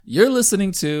You're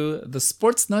listening to the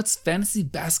Sports Nuts Fantasy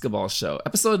Basketball Show,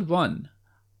 Episode 1.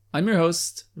 I'm your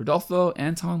host, Rodolfo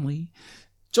Anton Lee.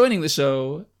 Joining the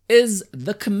show is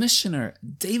the Commissioner,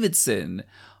 Davidson,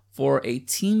 for a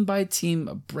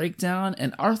team-by-team breakdown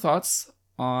and our thoughts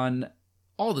on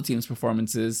all the team's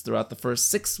performances throughout the first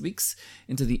 6 weeks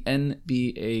into the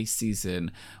NBA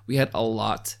season. We had a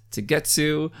lot to get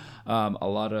to, a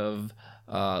lot of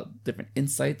different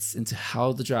insights into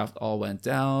how the draft all went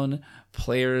down,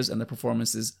 players and their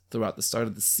performances throughout the start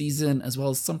of the season, as well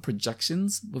as some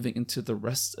projections moving into the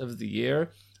rest of the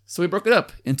year. So we broke it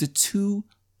up into 2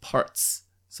 parts.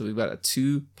 So we've got a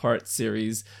 2-part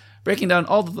series breaking down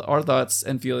all of our thoughts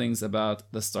and feelings about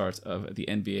the start of the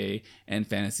NBA and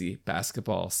fantasy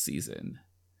basketball season.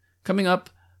 Coming up,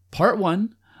 part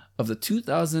 1 of the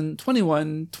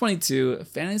 2021-22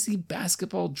 fantasy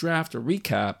basketball draft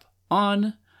recap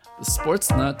on the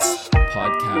Sports Nuts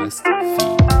podcast feed.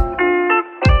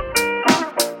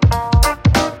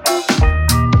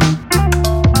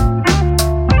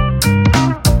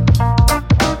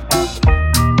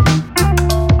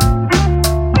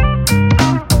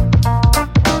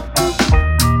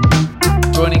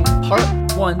 Joining part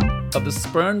 1 of the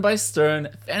Spurn by Stern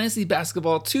Fantasy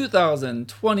Basketball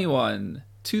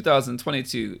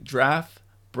 2021-2022 draft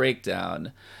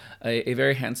breakdown, a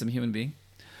very handsome human being.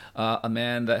 A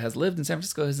man that has lived in San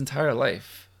Francisco his entire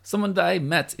life. Someone that I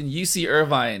met in UC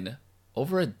Irvine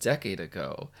over a decade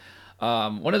ago.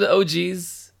 One of the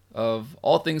OGs of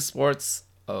all things sports,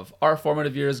 of our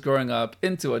formative years growing up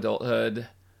into adulthood.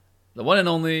 The one and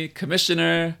only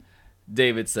Commissioner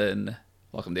Davidson.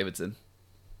 Welcome, Davidson.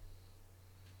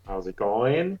 How's it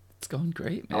going? It's going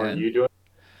great, man. How are you doing?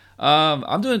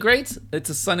 I'm doing great. It's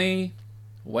a sunny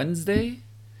Wednesday.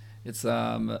 It's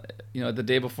the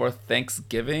day before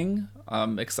Thanksgiving.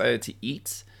 I'm excited to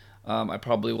eat. I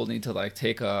probably will need to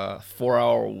take a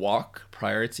 4-hour walk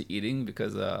prior to eating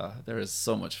because there is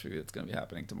so much food that's going to be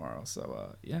happening tomorrow.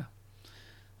 So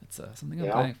it's something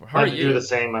I'm planning for. How are you? Do the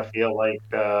same. I feel like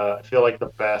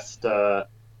the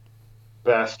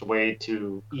best way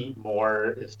to eat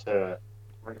more is to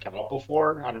work out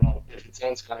before. I don't know if it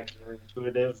sounds kind of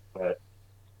counterintuitive, but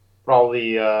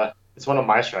probably it's one of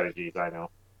my strategies. I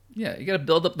know. Yeah, you got to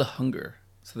build up the hunger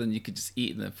so then you could just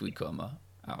eat in the food coma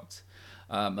out.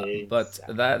 Exactly. But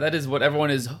that is what everyone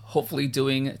is hopefully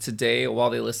doing today while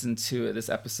they listen to this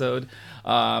episode.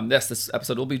 This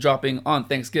episode will be dropping on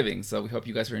Thanksgiving, so we hope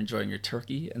you guys are enjoying your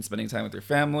turkey and spending time with your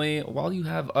family while you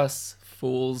have us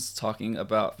fools talking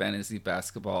about fantasy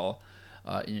basketball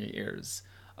in your ears.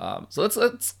 So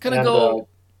let's kind of go.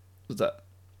 What's that?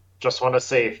 Just want to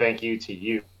say thank you to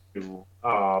you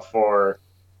for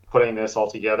putting this all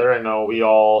together. I know we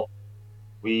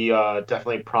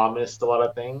definitely promised a lot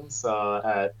of things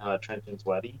at Trenton's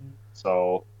wedding,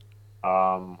 so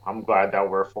I'm glad that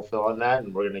we're fulfilling that,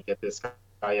 and we're gonna get this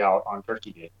guy out on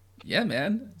Turkey Day. Yeah,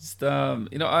 man. Just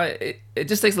it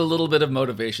just takes a little bit of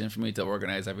motivation for me to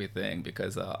organize everything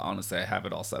because honestly, I have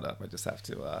it all set up. I just have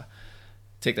to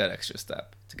take that extra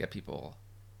step to get people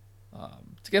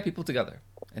together,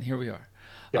 and here we are.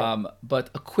 Yeah. But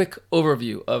a quick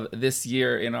overview of this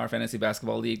year in our fantasy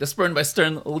basketball league, the Spurn by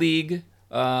Stern League,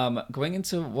 going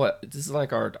into what? This is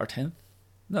like our 10th?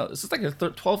 No, this is like our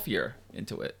 12th year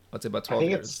into it. Let's say about 12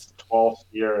 years. It's 12th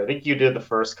year. I think you did the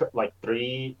first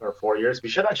 3 or 4 years. We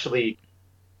should have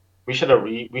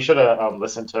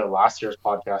listened to last year's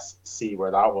podcast to see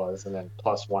where that was, and then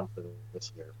 +1 for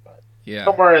this year. But yeah,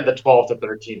 somewhere in the 12 to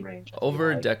 13 range.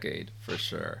 Over a decade for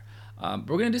sure.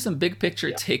 We're going to do some big picture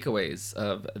takeaways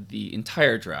of the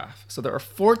entire draft. So there are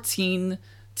 14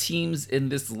 teams in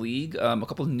this league. A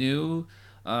couple of new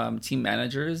team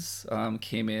managers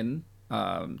came in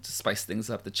to spice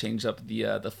things up, to change up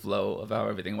the flow of how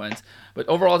everything went. But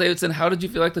overall, Davidson, how did you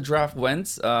feel like the draft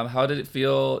went? How did it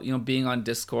feel, being on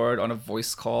Discord on a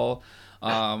voice call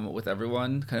with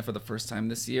everyone, kind of for the first time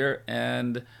this year?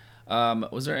 And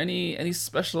was there any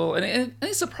special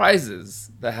any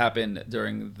surprises that happened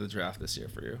during the draft this year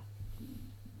for you?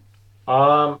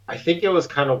 I think it was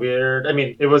kind of weird. I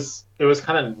mean, it was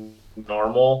kind of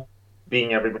normal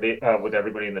being everybody with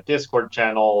everybody in the Discord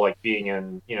channel, like being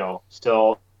in,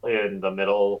 still in the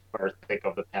middle or thick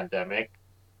of the pandemic.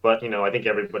 But, I think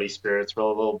everybody's spirits were a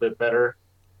little bit better.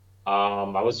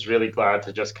 I was really glad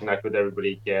to just connect with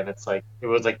everybody again. It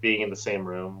was like being in the same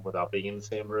room without being in the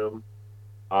same room.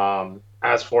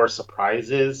 As for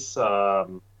surprises, I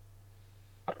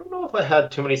don't know if I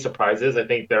had too many surprises. I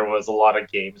think there was a lot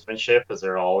of gamesmanship, as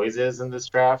there always is in this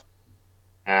draft,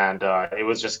 and it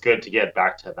was just good to get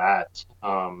back to that.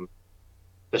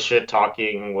 The shit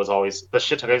talking is always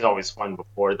fun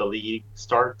before the league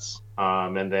starts,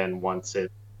 and then once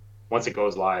it once it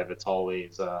goes live, it's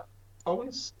always a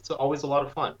lot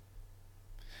of fun.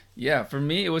 Yeah, for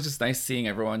me, it was just nice seeing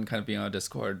everyone kind of being on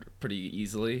Discord pretty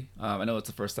easily. I know it's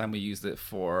the first time we used it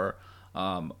for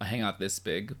a hangout this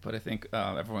big, but I think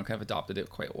everyone kind of adopted it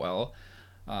quite well.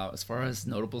 As far as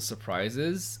notable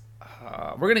surprises,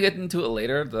 we're gonna get into it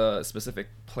later, the specific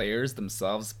players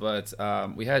themselves, but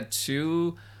we had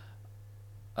two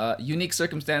unique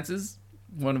circumstances.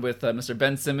 One with Mr.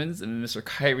 Ben Simmons and Mr.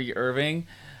 Kyrie Irving,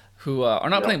 who are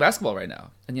not playing Yep. basketball right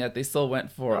now, and yet they still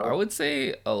went for, I No. would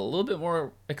say, a little bit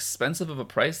more expensive of a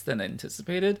price than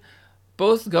anticipated.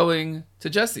 Both going to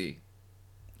Jesse.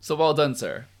 So well done,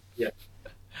 sir. Yeah.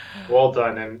 Well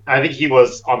done. And I think he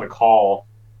was on the call.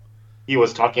 He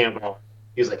was talking about.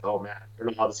 He was like, "Oh man, I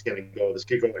don't know how this is gonna go. This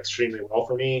could go extremely well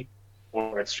for me,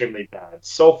 or extremely bad."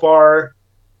 So far,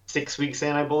 6 weeks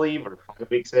in, I believe, or 5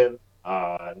 weeks in,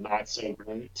 not so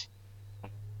great. I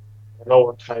don't know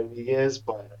what Kyrie is,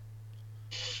 but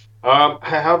I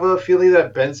have a feeling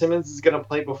that Ben Simmons is gonna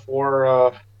play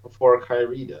before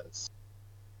Kyrie does,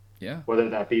 Yeah. whether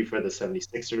that be for the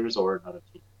 76ers or another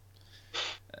team.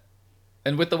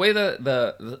 And with the way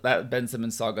that Ben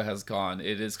Simmons saga has gone,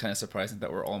 it is kind of surprising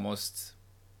that we're almost,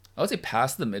 I would say,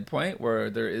 past the midpoint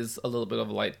where there is a little bit of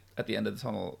light at the end of the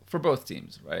tunnel for both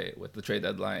teams, right? With the trade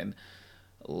deadline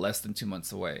less than 2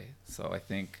 months away. So I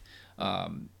think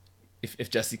if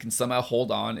Jesse can somehow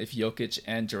hold on, if Jokic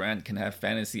and Durant can have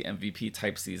fantasy MVP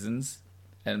type seasons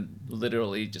and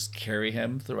literally just carry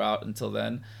him throughout until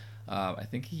then, I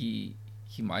think he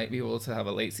might be able to have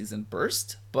a late season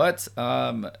burst. But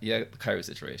yeah, the Kyrie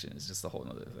situation is just a whole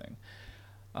other thing.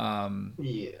 Um,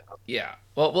 Yeah. yeah.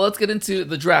 Well, let's get into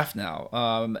the draft now.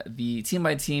 The team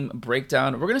by team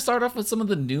breakdown. We're going to start off with some of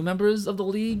the new members of the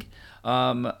league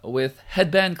with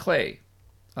Headband Clay.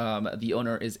 The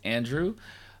owner is Andrew.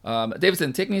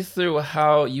 Davidson, take me through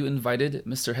how you invited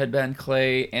Mr. Headband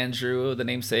Clay, Andrew, the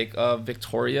namesake of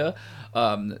Victoria,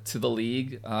 to the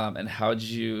league, and how'd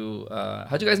you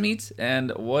guys meet?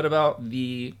 And what about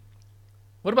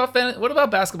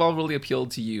basketball really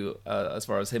appealed to you as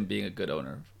far as him being a good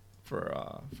owner for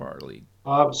our league?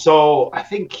 So I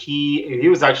think he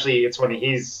was actually it's funny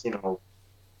he's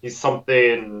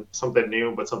something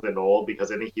new but something old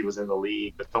because I think he was in the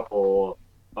league a couple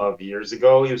of years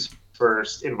ago. He was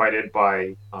first invited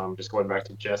by just going back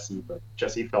to Jesse, but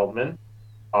Jesse Feldman,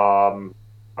 um,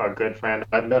 a good friend.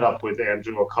 I met up with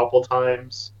Andrew a couple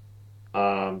times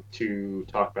to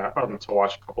talk back to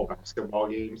watch a couple basketball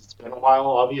games. It's been a while,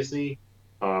 obviously,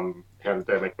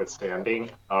 pandemic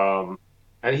withstanding.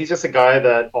 And he's just a guy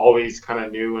that always kind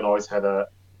of knew and always had a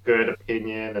good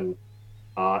opinion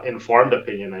and informed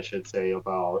opinion, I should say,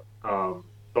 about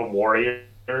the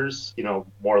Warriors,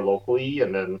 more locally,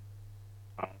 and then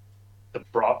uh, the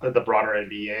broader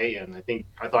NBA. And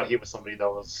I thought he was somebody that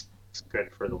was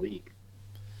good for the league.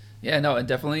 Yeah, no, and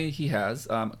definitely he has.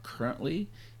 Currently,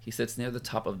 he sits near the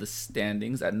top of the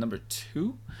standings at number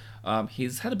two.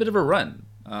 He's had a bit of a run.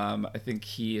 I think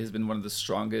he has been one of the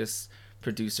strongest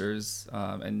producers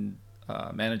and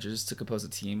managers to compose a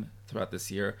team throughout this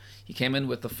year. He came in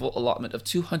with a full allotment of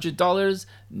 $200,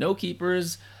 no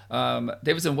keepers.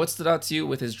 Davidson, what stood out to you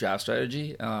with his draft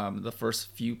strategy? The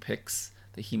first few picks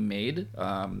that he made,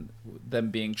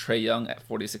 them being Trey Young at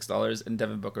 $46 and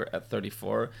Devin Booker at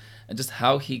 34, and just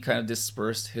how he kind of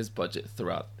dispersed his budget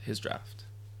throughout his draft.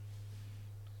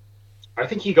 I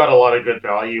think he got a lot of good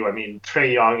value. I mean,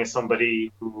 Trey Young is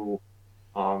somebody who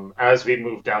as we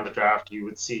move down the draft, you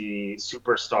would see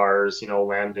superstars,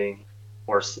 landing,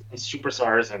 or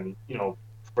superstars, and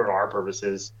for our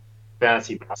purposes,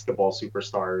 fantasy basketball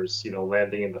superstars,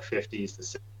 landing in the 50s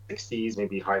to 60s,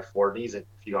 maybe high 40s if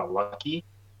you got lucky.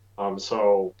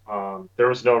 There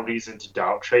was no reason to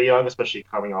doubt Trey Young, especially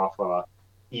coming off a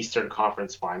Eastern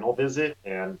Conference final visit,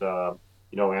 and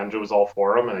Andrew was all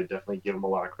for him, and I definitely give him a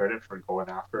lot of credit for going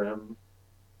after him.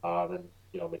 Then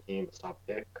making him a top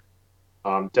pick.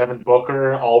 Devin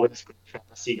Booker, always good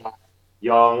fantasy guy,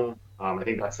 young. I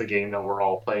think that's the game that we're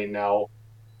all playing now.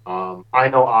 I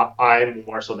know I'm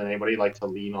more so than anybody likes to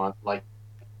lean on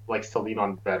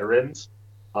veterans,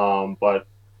 but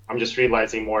I'm just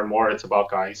realizing more and more it's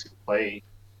about guys who play.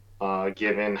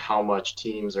 Given how much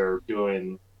teams are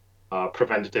doing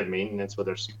preventative maintenance with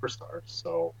their superstars,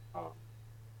 so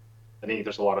I think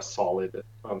there's a lot of solid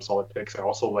picks. I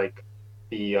also like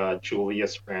the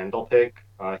Julius Randle pick.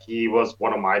 He was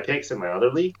one of my picks in my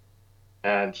other league,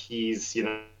 and he's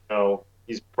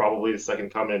probably the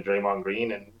second coming of Draymond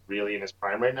Green and really in his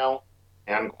prime right now,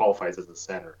 and qualifies as a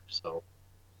center. So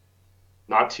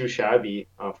not too shabby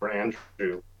for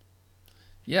Andrew.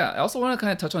 Yeah, I also want to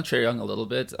kind of touch on Trey Young a little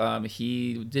bit.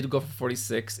 He did go for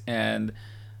 46, and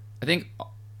I think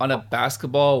on a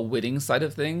basketball winning side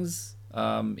of things,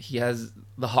 he has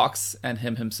the Hawks and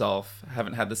him himself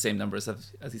haven't had the same numbers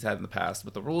as he's had in the past,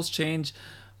 but the rules change.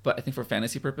 But I think for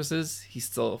fantasy purposes, he's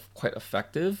still quite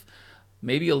effective.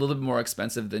 Maybe a little bit more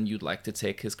expensive than you'd like to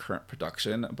take his current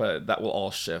production, but that will all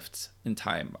shift in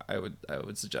time. I would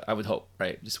hope,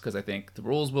 right? Just because I think the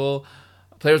rules will,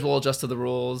 players will adjust to the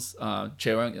rules.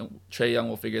 Trey Young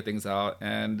will figure things out,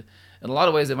 and in a lot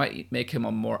of ways, it might make him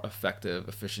a more effective,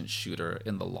 efficient shooter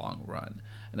in the long run.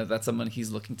 And if that's someone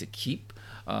he's looking to keep,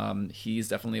 he's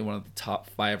definitely one of the top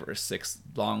 5 or 6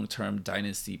 long-term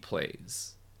dynasty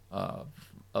plays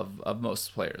of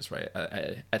most players, right,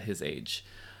 at his age.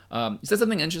 You said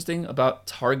something interesting about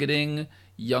targeting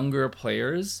younger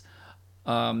players,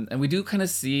 and we do kind of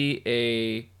see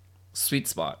a sweet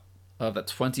spot of that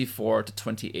 24 to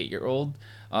 28-year-old.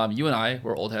 You and I,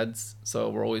 we're old heads, so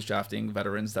we're always drafting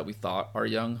veterans that we thought are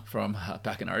young from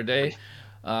back in our day.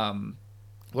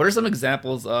 What are some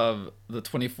examples of the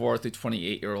 24 through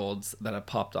 28-year-olds that have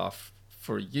popped off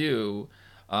for you,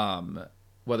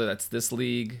 whether that's this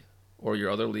league or your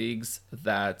other leagues,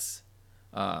 that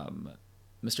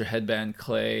Mr. Headband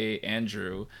Clay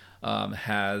Andrew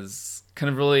has kind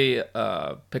of really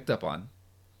picked up on?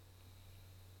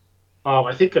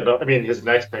 I think I mean his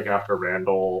next pick after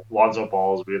Randall, Lonzo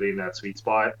Ball is really in that sweet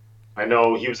spot. I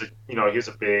know he was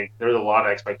a big. There was a lot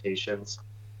of expectations,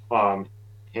 um,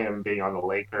 him being on the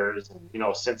Lakers,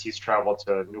 and since he's traveled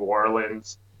to New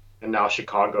Orleans and now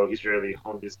Chicago, he's really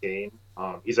honed his game.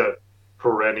 He's a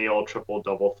perennial triple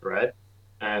double threat,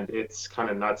 and it's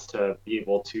kind of nuts to be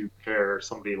able to pair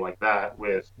somebody like that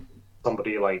with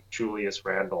somebody like Julius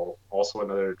Randle, also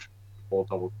another triple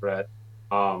double threat.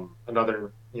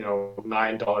 Another,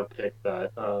 $9 pick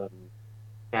that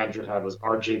Andrew had was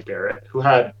RJ Barrett, who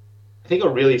had, I think, a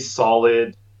really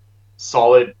solid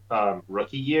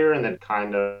rookie year, and then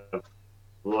kind of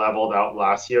leveled out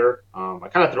last year. I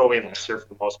kind of throw away last year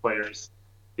for most players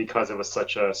because it was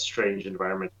such a strange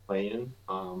environment to play in.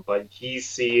 But he's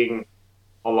seeing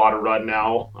a lot of run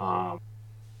now.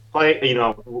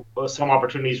 Some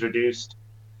opportunities reduced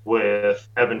with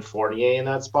Evan Fournier in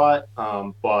that spot.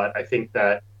 But I think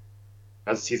that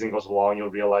as the season goes along, you'll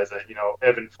realize that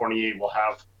Evan Fournier will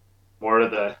have more of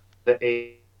the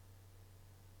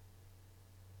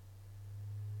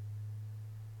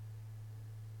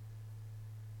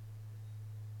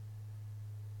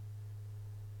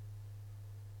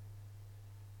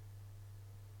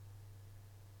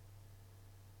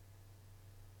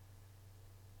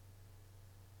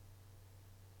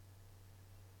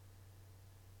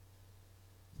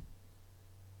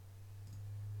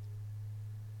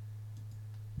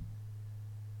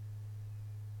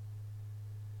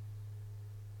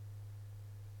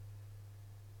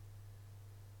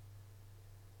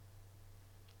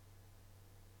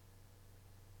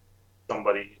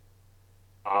somebody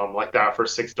like that for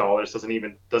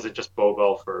 $6 doesn't just bode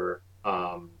well for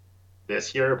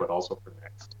this year, but also for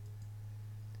next.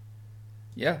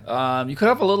 Yeah, you cut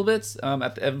off a little bit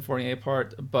at the Evan Fournier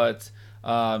part, but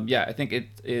yeah, I think it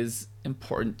is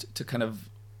important to kind of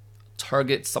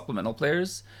target supplemental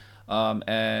players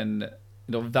and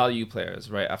value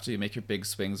players right after you make your big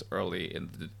swings early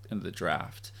in the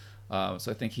draft.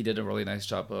 So I think he did a really nice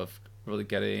job of really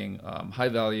getting high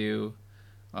value,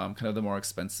 kind of the more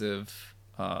expensive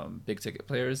big ticket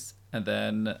players, and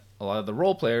then a lot of the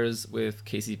role players with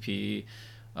KCP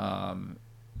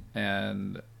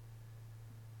and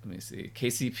let me see.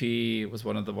 KCP was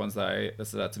one of the ones that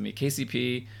stood out to me.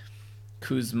 KCP,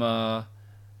 Kuzma,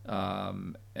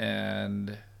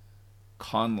 and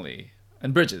Conley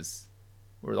and Bridges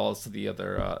were also the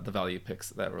other the value picks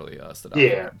that really stood out for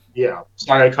Yeah, him. yeah.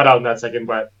 Sorry, I cut out in that second,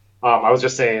 but I was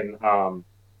just saying,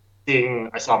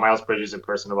 I saw Miles Bridges in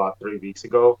person about 3 weeks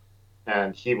ago,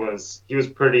 and he was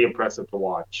pretty impressive to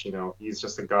watch. He's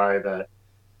just a guy that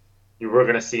you were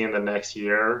gonna see in the next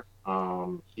year.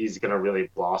 He's gonna really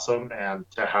blossom, and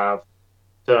to have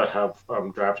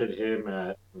drafted him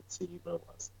at, let's see what it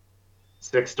was,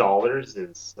 $6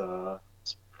 is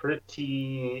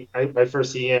pretty. I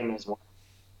foresee him as one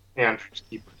of Andrew's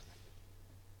keepers.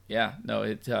 Yeah, no,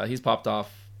 he's popped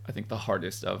off. I think the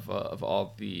hardest of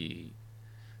all the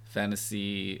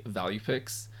fantasy value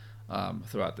picks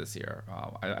throughout this year.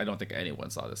 I don't think anyone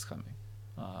saw this coming.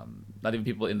 Not even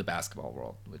people in the basketball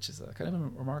world, which is kind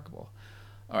of remarkable.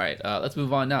 All right, let's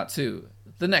move on now to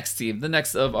the next team. The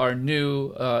next of our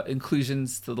new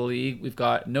inclusions to the league. We've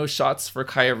got no shots for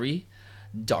Kyrie.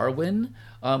 Darwin,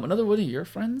 another one of your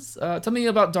friends. Tell me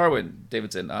about Darwin,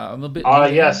 Davidson. I'm a bit new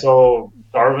to Yeah. him. So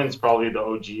Darwin's probably the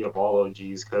OG of all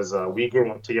OGs because we grew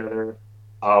up together.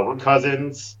 We're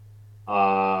cousins.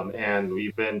 And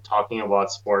we've been talking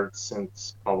about sports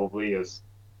since probably as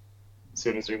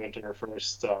soon as we went to our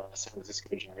first San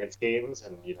Francisco Giants games,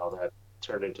 and that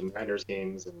turned into Niners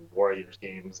games and Warriors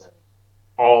games and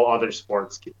all other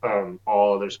sports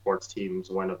teams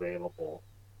when available.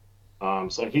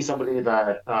 So he's somebody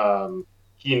that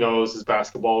he knows his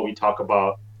basketball. We talk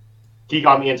about. He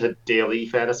got me into daily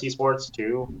fantasy sports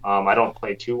too. I don't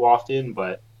play too often,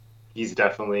 but he's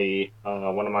definitely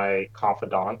one of my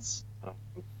confidants.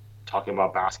 Talking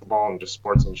about basketball and just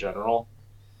sports in general.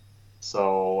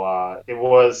 So it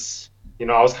was,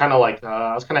 I was kind of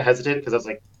I was kind of hesitant because I was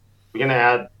like, we're gonna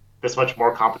add this much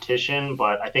more competition,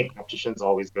 but I think competition's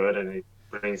always good and it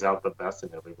brings out the best in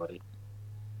everybody.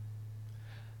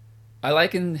 I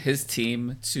liken his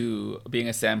team to being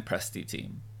a Sam Presti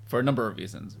team for a number of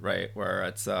reasons, right? Where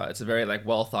it's a very like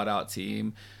well thought out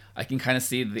team. I can kind of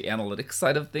see the analytics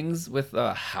side of things with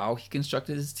how he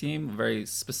constructed his team. Very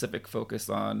specific focus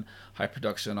on high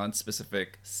production, on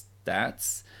specific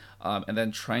stats, and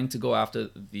then trying to go after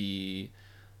the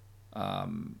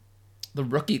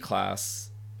rookie class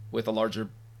with a larger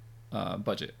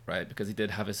budget, right? Because he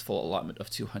did have his full allotment of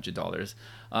 $200.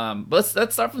 But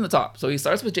let's start from the top. So he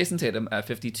starts with Jason Tatum at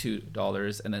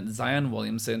 $52, and then Zion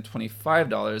Williamson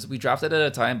 $25. We drafted at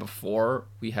a time before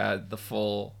we had the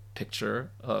full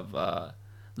picture of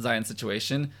Zion's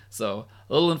situation, so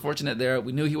a little unfortunate there.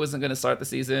 We knew he wasn't going to start the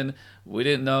season. We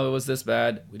didn't know it was this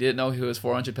bad. We didn't know he was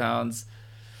 400 pounds.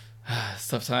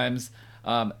 Tough times.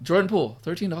 Jordan Poole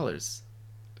 $13,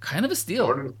 kind of a steal.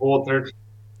 Jordan Poole, third,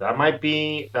 that might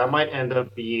end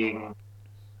up being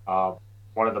uh,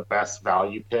 one of the best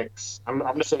value picks. I'm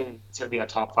just saying it's gonna be a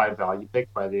top five value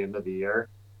pick by the end of the year.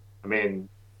 I mean,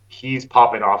 he's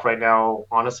popping off right now.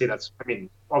 Honestly, I mean,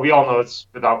 well, we all know it's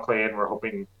without Clay, and we're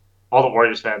hoping all the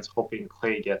Warriors fans hoping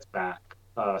Clay gets back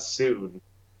soon.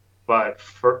 But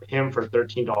for him, for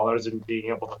 $13 and being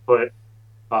able to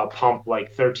pump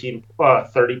like 30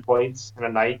 points in a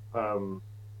night out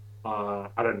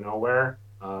of nowhere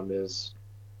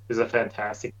is a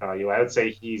fantastic value. I would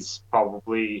say he's won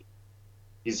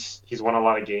a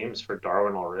lot of games for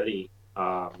Darwin already,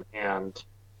 and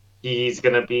he's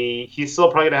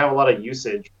still probably gonna have a lot of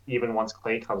usage even once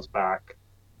Clay comes back,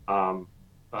 um,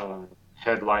 uh,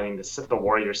 headlining the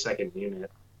Warriors' second unit.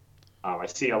 I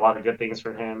see a lot of good things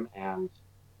for him, and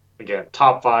again,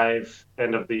 top five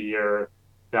end of the year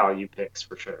value picks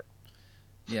for sure.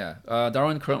 Yeah,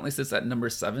 Darwin currently sits at number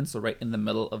 7, so right in the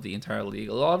middle of the entire league.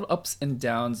 A lot of ups and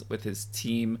downs with his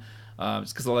team,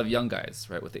 just because a lot of young guys,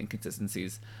 right, with the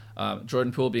inconsistencies.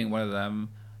 Jordan Poole being one of them.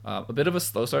 A bit of a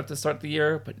slow start to start the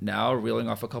year, but now reeling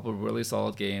off a couple of really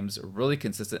solid games, really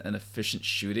consistent and efficient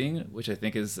shooting, which I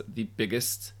think is the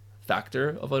biggest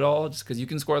factor of it all. Just because you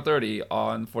can score 30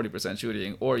 on 40%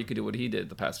 shooting, or you could do what he did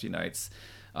the past few nights.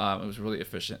 It was really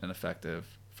efficient and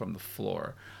effective from the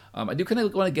floor. I do kind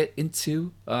of want to get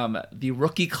into the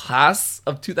rookie class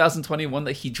of 2021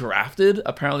 that he drafted.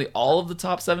 Apparently, all of the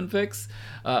top 7 picks.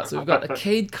 So we've got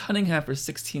Cade Cunningham for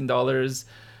 $16,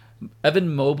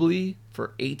 Evan Mobley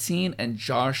for 18, and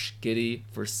Josh Giddey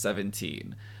for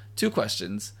 17. Two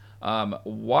questions.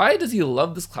 Why does he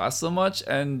love this class so much?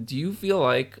 And do you feel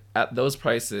like at those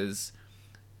prices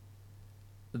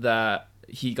that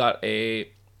he got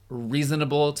a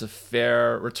reasonable to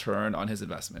fair return on his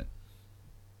investment?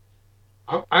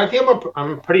 I think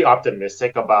I'm pretty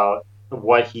optimistic about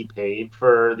what he paid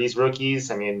for these rookies.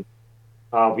 I mean,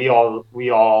 we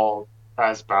all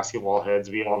as basketball heads,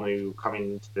 we all knew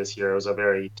coming into this year it was a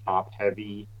very top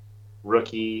heavy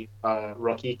rookie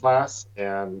class,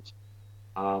 and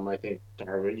I think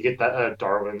Darwin, you get that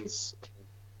Darwin's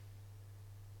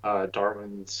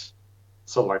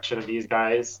selection of these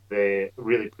guys, they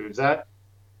really proves that.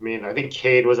 I mean, I think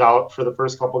Cade was out for the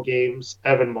first couple games.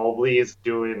 Evan Mobley's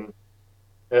doing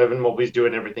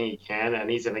everything he can, and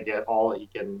he's going to get all that he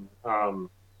can.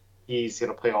 He's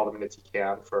going to play all the minutes he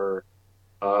can for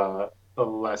uh, a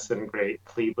less than great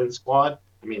Cleveland squad.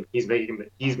 I mean, he's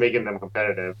making them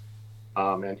competitive,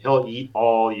 and he'll eat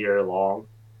all year long.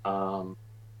 Um,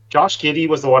 Josh Giddey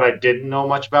was the one I didn't know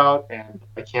much about, and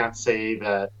I can't say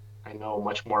that I know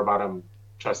much more about him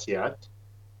just yet.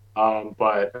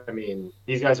 But I mean,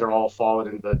 these guys are all falling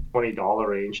in the $20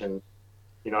 range, and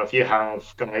if you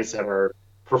have guys that are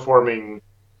performing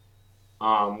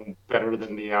better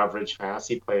than the average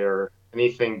fantasy player,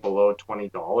 anything below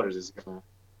 $20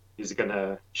 is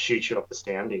gonna shoot you up the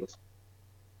standings.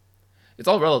 It's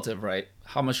all relative, right?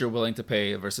 How much you're willing to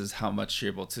pay versus how much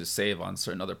you're able to save on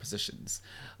certain other positions.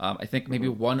 I think maybe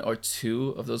Mm-hmm. one or two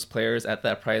of those players at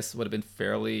that price would have been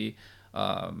fairly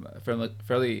a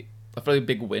fairly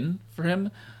big win for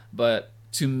him. But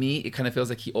To me, it kind of feels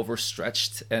like he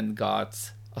overstretched and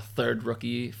got a third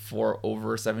rookie for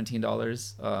over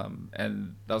 $17.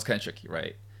 And that was kind of tricky,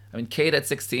 right? I mean, Cade at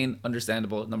 16,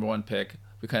 understandable, number one pick.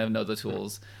 We kind of know the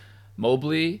tools.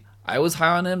 Mobley, I was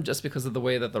high on him just because of the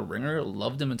way that the Ringer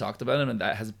loved him and talked about him, and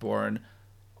that has borne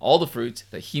all the fruit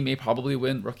that he may probably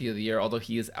win Rookie of the Year, although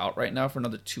he is out right now for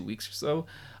another 2 weeks or so.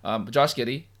 But Josh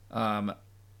Giddey, I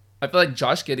feel like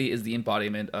Josh Giddey is the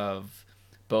embodiment of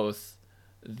both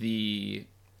the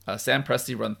Sam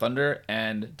Presti run Thunder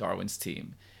and Darwin's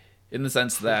team, in the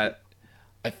sense that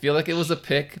I feel like it was a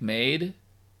pick made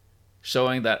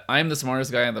showing that I'm the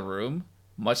smartest guy in the room,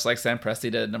 much like Sam Presti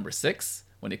did at number 6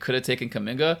 when he could have taken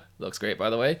Kuminga. Looks great, by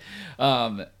the way.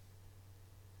 The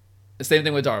same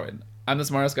thing with Darwin. I'm the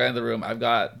smartest guy in the room. I've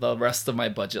got the rest of my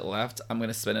budget left. I'm going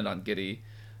to spend it on Giddey.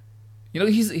 You know,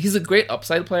 he's a great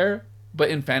upside player, but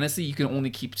in fantasy, you can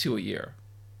only keep 2 a year.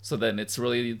 So then it's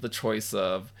really the choice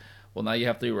of, well, now you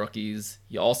have 3 rookies.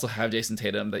 You also have Jason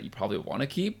Tatum that you probably want to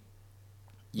keep.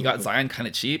 You got Zion kind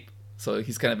of cheap, so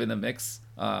he's kind of in the mix.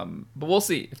 But we'll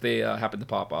see if they happen to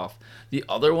pop off. The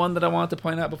other one that I wanted to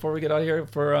point out before we get out of here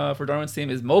for Darwin's team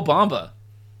is Mo Bamba.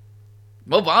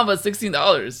 Mo Bamba,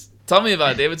 $16. Tell me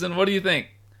about it, Davidson. What do you think?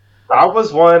 That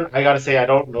was one I gotta say I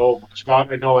don't know much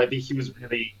about. I think he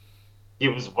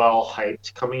was well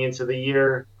hyped coming into the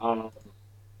year.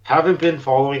 Haven't been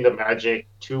following the Magic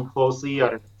too closely.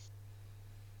 I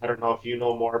don't know if you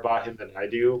know more about him than I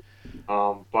do.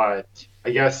 But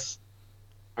I guess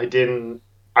I didn't.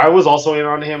 I was also in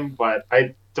on him, but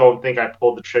I don't think I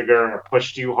pulled the trigger or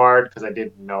pushed too hard because I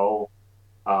didn't know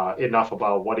enough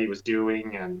about what he was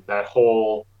doing and that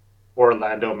whole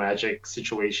Orlando Magic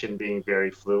situation being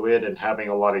very fluid and having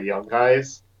a lot of young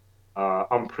guys,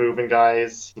 unproven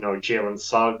guys. Jalen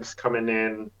Suggs coming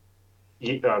in,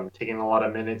 taking a lot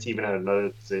of minutes even at another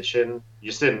position. You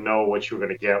just didn't know what you were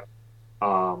going to get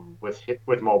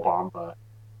with Mo Bamba.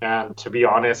 And to be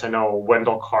honest, I know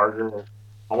Wendell Carter,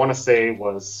 I want to say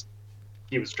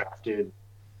he was drafted,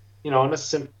 in a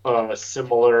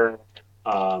similar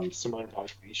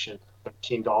valuation,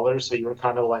 $13. So you were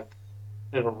kind of like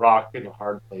in a rock in a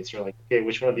hard place. You're like, okay,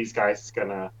 which one of these guys is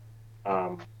gonna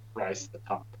rise to the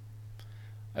top?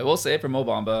 I will say for Mo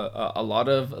Bamba, a lot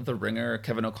of the Ringer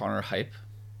Kevin O'Connor hype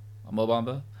on Mo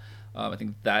Bamba. I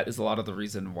think that is a lot of the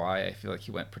reason why I feel like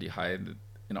he went pretty high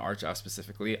in our draft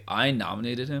specifically. I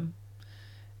nominated him,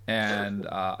 and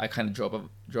I kind of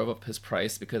drove up his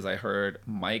price because I heard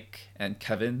Mike and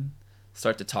Kevin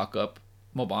start to talk up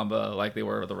Mo Bamba like they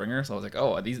were the Ringer. So I was like,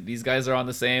 oh, these guys are on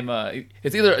the same.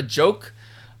 It's either a joke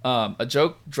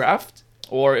draft,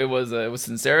 or it was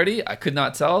sincerity. I could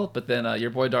not tell. But then your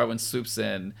boy Darwin swoops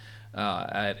in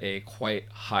at a quite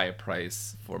high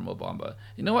price for Mo Bamba.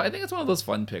 You know what? I think it's one of those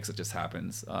fun picks that just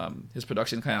happens. His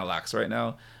production kind of lacks right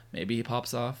now. Maybe he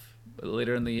pops off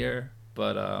later in the year,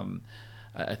 but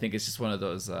I think it's just one of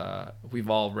those. We've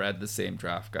all read the same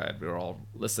draft guide. We're all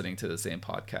listening to the same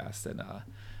podcast and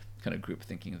kind of group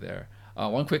thinking there.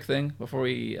 One quick thing before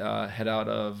we head out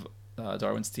of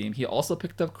Darwin's team, he also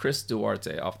picked up Chris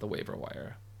Duarte off the waiver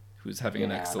wire, who's having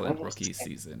an excellent rookie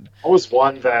season. I was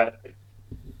one that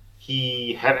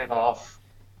he headed off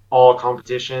all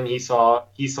competition. He saw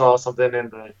something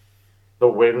in the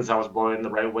winds that was blowing the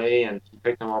right way, and he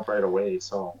picked him up right away.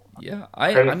 So yeah,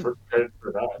 credit for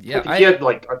that. Yeah, he had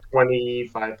like a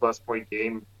 25+ point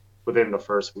game within the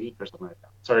first week or something like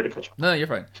that. Sorry to cut you off. No, you're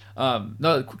fine.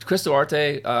 No, Chris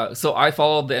Duarte. So I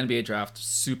followed the NBA draft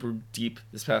super deep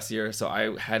this past year, so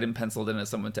I had him penciled in as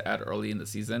someone to add early in the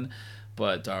season.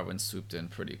 But Darwin swooped in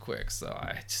pretty quick, so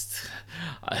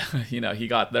he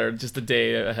got there just a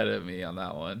day ahead of me on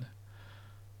that one.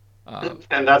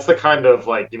 And that's the kind of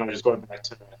just going back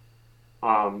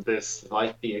to this,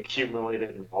 like the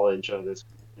accumulated knowledge of this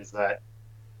is that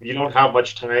you don't have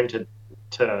much time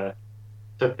to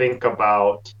think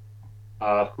about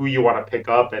who you want to pick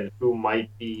up and who might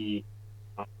be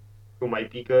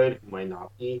good, who might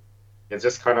not be. It's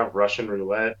just kind of Russian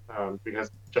roulette because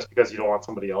you don't want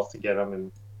somebody else to get them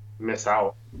and miss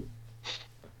out.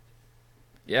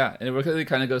 Yeah, and it really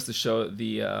kind of goes to show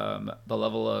the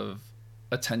level of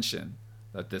attention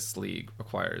that this league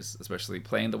requires, especially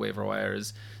playing the waiver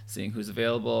wires, seeing who's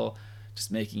available,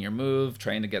 just making your move,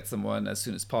 trying to get someone as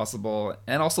soon as possible,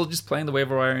 and also just playing the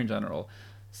waiver wire in general.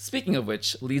 Speaking of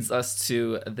which, leads us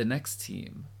to the next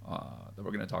team that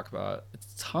we're going to talk about.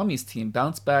 It's Tommy's team,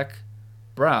 Bounce Back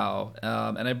Brow.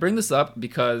 And I bring this up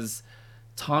because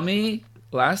Tommy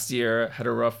last year had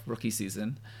a rough rookie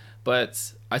season,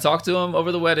 but I talked to him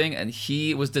over the wedding, and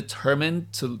he was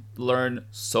determined to learn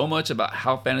so much about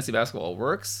how fantasy basketball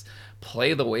works,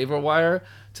 play the waiver wire,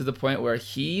 to the point where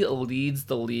he leads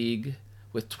the league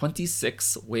with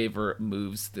 26 waiver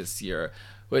moves this year,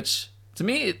 which to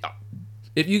me,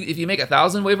 if you make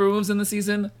 1,000 waiver moves in the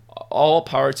season, all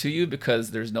power to you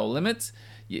because there's no limit.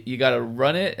 You got to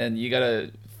run it and you got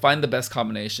to find the best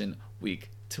combination week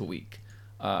to week.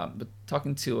 But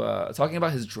talking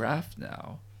about his draft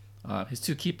now, his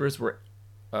two keepers were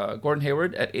Gordon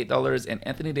Hayward at $8 and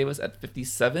Anthony Davis at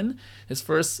 57. His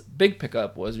first big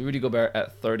pickup was Rudy Gobert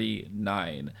at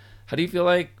 39. How do you feel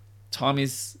like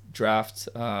Tommy's draft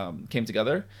came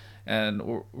together? And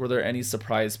were there any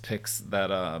surprise picks that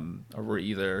are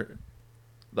either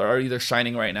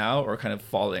shining right now or kind of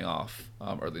falling off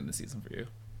early in the season for you?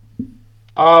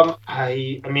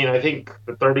 I mean, I think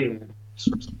the 30,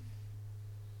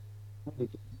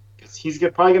 because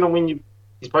probably gonna win you.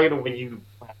 He's probably gonna win you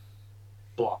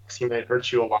blocks. He might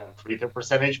hurt you a lot in free throw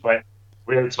percentage, but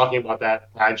we're talking about that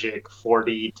magic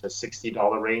 $40 to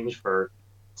 $60 range for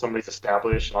somebody's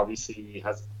established. Obviously, he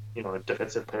has a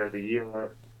defensive player of the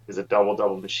year, is a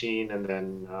double machine, and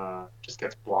then just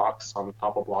gets blocks on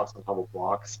top of blocks on top of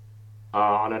blocks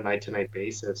on a night to night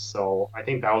basis. So I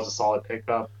think that was a solid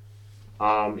pickup.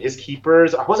 His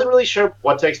keepers, I wasn't really sure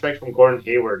what to expect from Gordon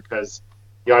Hayward because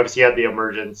he obviously had the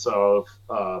emergence of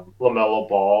LaMelo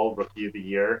Ball, Rookie of the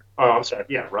Year. Oh, I'm sorry,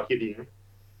 yeah, Rookie of the Year.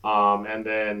 And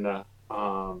then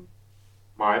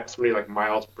somebody like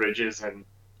Miles Bridges, and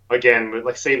again,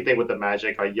 like same thing with the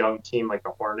Magic, a young team like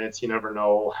the Hornets. You never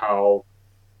know how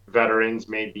veterans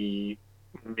may be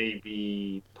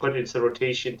put into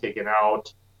rotation, taken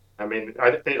out. I mean,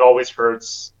 it always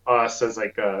hurts us as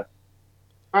like a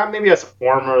maybe as a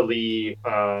formerly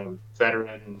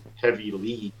veteran heavy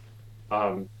league,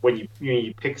 when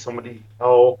you pick somebody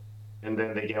and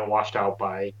then they get washed out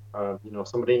by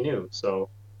somebody new. So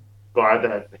glad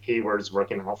that Hayward's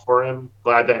working out for him.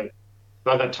 Glad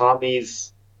that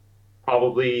Tommy's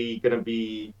probably gonna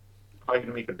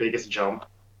make the biggest jump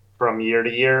from year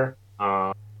to year.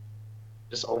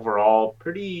 Just overall,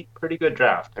 pretty good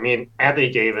draft. I mean, Anthony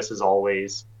Davis is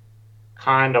always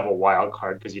kind of a wild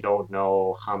card because you don't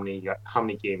know how many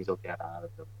games you'll get out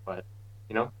of him. But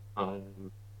you know,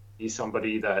 he's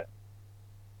somebody that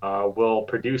will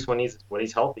produce when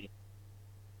he's healthy.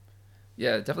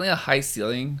 Yeah, definitely a high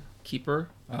ceiling keeper.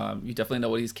 You definitely know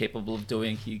what he's capable of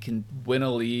doing. He can win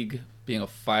a league being a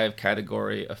five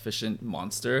category efficient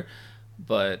monster,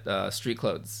 but street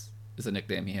clothes is a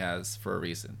nickname he has for a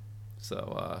reason.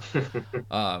 So,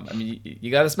 I mean,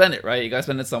 you got to spend it, right? You got to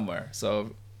spend it somewhere.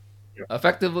 So, Yeah.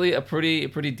 effectively, a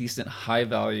pretty decent high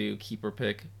value keeper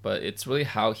pick, but it's really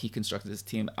how he constructed his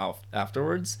team out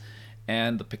afterwards,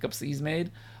 and the pickups that he's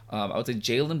made. I would say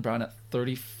Jalen Brown at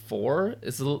 34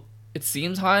 is a little. It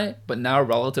seems high, but now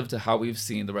relative to how we've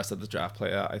seen the rest of the draft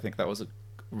play out, I think that was a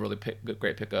really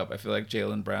great pickup. I feel like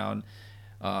Jalen Brown,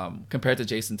 compared to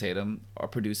Jason Tatum, are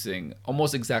producing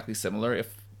almost exactly similar,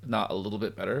 if not a little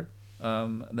bit better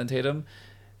than Tatum,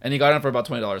 and he got him for about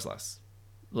 $20 less,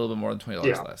 a little bit more than $20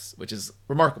 Yeah, less, which is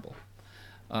remarkable.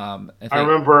 I I think,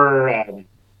 remember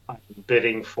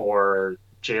bidding for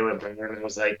Jalen Brown, and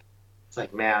it's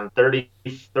like man,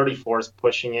 34 is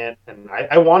pushing it, and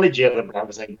I wanted Jalen Brown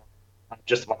because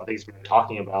just about the things we were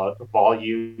talking about,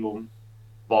 volume,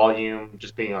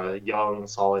 just being a young,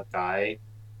 solid guy.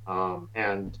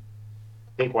 And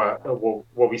I think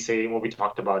what we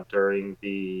talked about during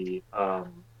the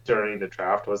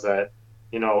draft was that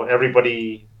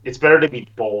everybody, it's better to be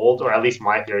bold, or at least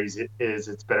my theory is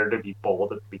it's better to be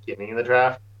bold at the beginning of the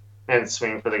draft and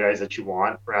swing for the guys that you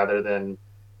want rather than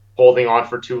holding on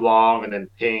for too long and then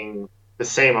paying the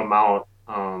same amount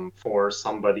for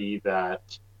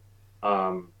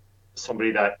um,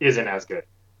 somebody that isn't as good.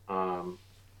 Um,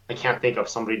 I can't think of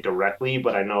somebody directly,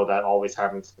 but I know that always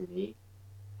happens to me,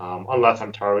 unless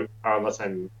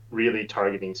I'm really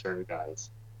targeting certain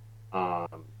guys.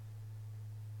 Um,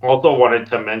 Also wanted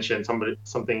to mention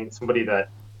somebody that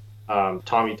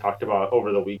Tommy talked about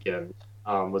over the weekend,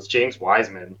 was James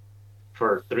Wiseman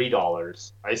for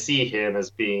 $3. I see him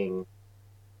as being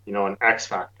an X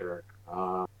factor.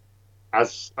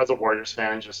 As a Warriors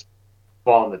fan, just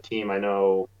following the team, I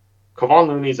know Kevon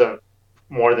Looney's a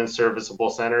more than serviceable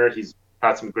center. He's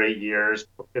had some great years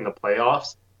in the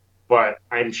playoffs, but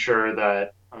I'm sure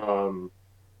that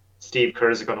Steve Kerr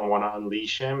is going to want to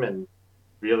unleash him and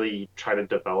really try to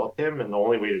develop him, and the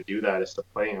only way to do that is to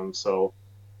play him. So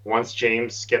once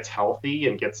James gets healthy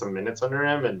and gets some minutes under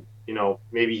him, and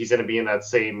maybe he's going to be in that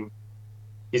same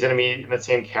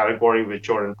category with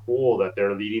Jordan Poole, that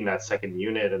they're leading that second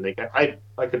unit, and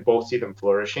I could both see them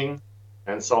flourishing.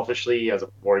 And selfishly, as a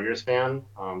Warriors fan,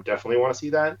 definitely want to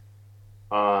see that.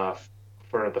 Uh,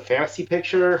 for the fantasy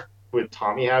picture with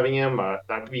Tommy having him,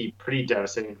 that'd be pretty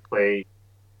devastating to play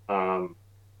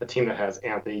a team that has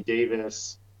Anthony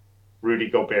Davis, Rudy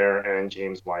Gobert, and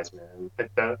James Wiseman.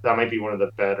 That might be one of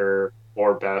the better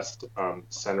or best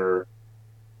center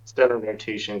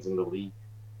rotations in the league.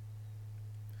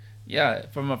 Yeah,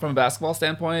 from a basketball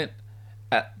standpoint,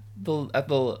 at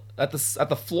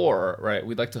the floor, right?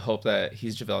 We'd like to hope that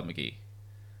he's JaVale McGee,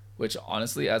 which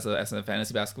honestly, as a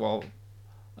fantasy basketball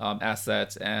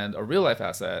asset and a real life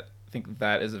asset, I think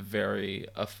that is a very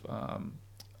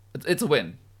it's a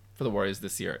win for the Warriors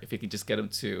this year if you can just get him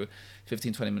to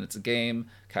 15 20 minutes a game,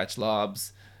 catch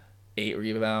lobs, 8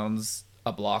 rebounds,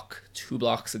 a block, 2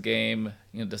 blocks a game.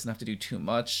 Doesn't have to do too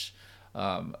much,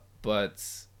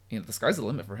 but the sky's the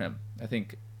limit for him. I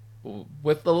think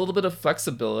with a little bit of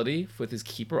flexibility with his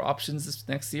keeper options this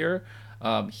next year,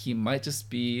 he might just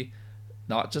be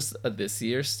not just a this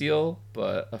year steal,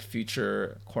 but a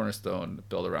future cornerstone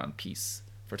build around piece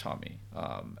for Tommy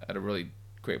at a really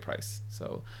great price.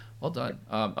 So well done.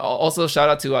 Also, shout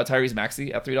out to Tyrese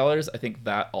Maxey at $3. I think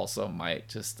that also might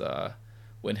just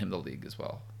win him the league as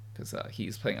well because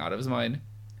he's playing out of his mind.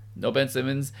 No Ben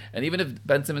Simmons, and even if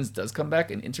Ben Simmons does come back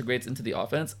and integrates into the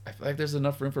offense, I feel like there's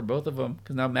enough room for both of them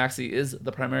because now Maxey is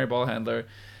the primary ball handler,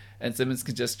 and Simmons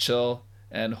can just chill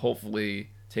and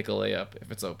hopefully take a layup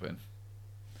if it's open.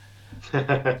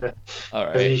 Because All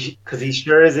right. he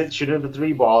sure isn't shooting the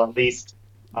three ball at least.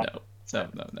 No, So,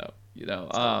 no, no, no.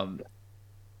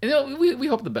 so We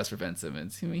hope the best for Ben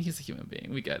Simmons. I mean, he's a human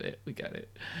being. We get it. We get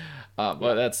it. But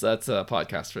yeah. that's a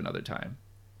podcast for another time.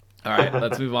 All right,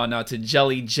 let's move on now to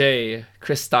Jelly J.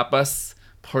 Christopoulos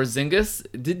Porzingis.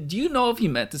 Do you know if he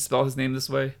meant to spell his name this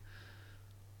way?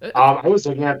 I was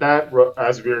looking at that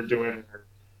as we were doing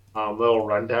our little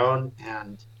rundown,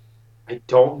 and I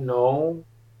don't know.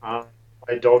 Um,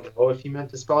 I don't know if he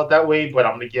meant to spell it that way, but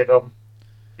I'm gonna give him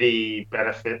the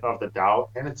benefit of the doubt,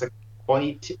 and it's a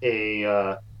quite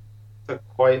a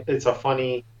it's a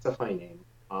funny name.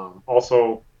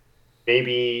 Also,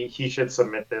 maybe he should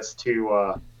submit this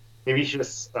to maybe he should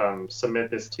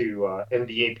submit this to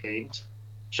NBA Paint.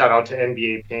 Shout out to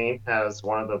NBA Paint as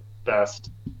one of the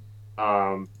best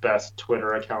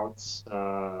Twitter accounts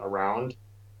around.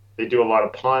 They do a lot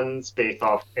of puns based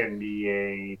off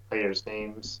NBA players'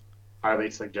 names. Highly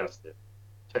suggested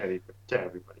to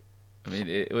everybody. I mean,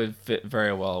 it would fit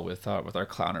very well with our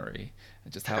clownery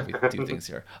and just how we do things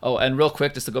here. Oh, and real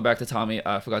quick, just to go back to Tommy,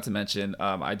 I forgot to mention,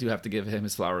 I do have to give him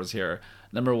his flowers here.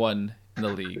 Number one in the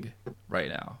league right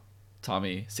now.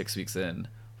 Tommy, 6 weeks in.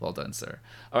 Well done, sir.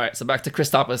 All right, so back to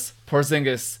Christopoulos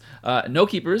Porzingis. No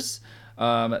keepers.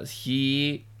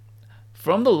 He,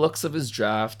 from the looks of his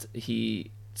draft,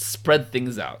 he spread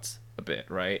things out a bit,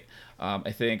 right?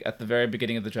 I think at the very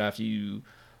beginning of the draft,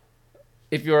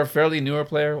 if you're a fairly newer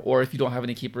player or if you don't have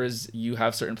any keepers, you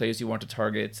have certain players you want to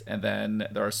target, and then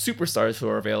there are superstars who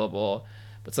are available.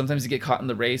 But sometimes you get caught in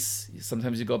the race.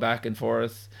 Sometimes you go back and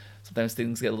forth. Sometimes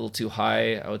things get a little too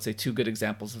high. I would say two good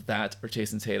examples of that are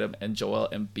Jason Tatum and Joel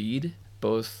Embiid,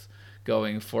 both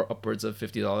going for upwards of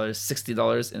 $50,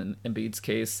 $60 in Embiid's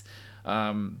case.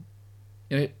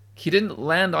 He didn't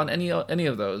land on any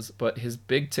of those, but his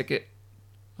big ticket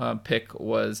pick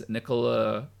was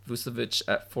Nikola Vucevic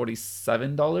at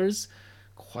 $47.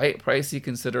 Quite pricey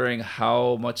considering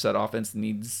how much that offense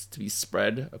needs to be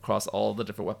spread across all the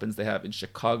different weapons they have in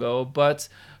Chicago. But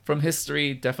from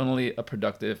history, definitely a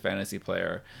productive fantasy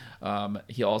player.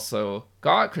 He also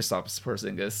got Kristaps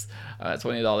Porzingis at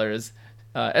 $20.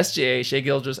 SGA, Shea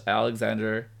Gilgeous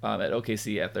Alexander at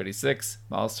OKC at 36,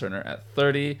 Miles Turner at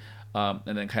 30,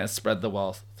 and then kind of spread the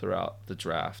wealth throughout the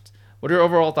draft. What are your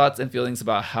overall thoughts and feelings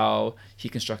about how he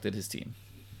constructed his team?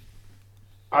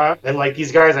 And like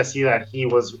these guys, I see that he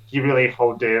really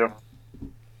honed in on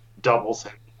double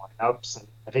setting lineups, and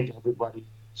I think everybody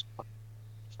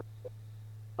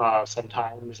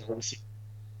sometimes obviously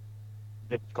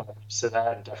they've got used to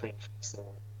that and definitely affects the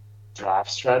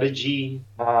draft strategy.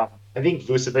 I think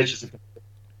Vucevic is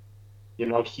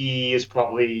he is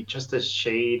probably just a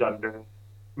shade under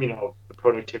the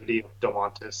productivity of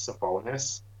Domantas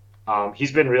Sabonis.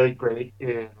 He's been really great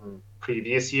in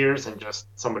previous years and just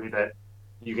somebody that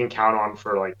you can count on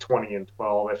for like 20 and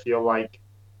 12. I feel like,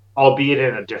 albeit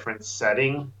in a different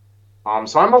setting.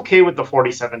 So I'm okay with the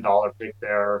 $47 pick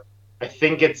there. I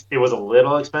think it was a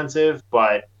little expensive,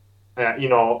 but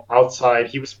outside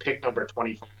he was pick number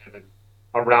 25, and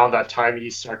around that time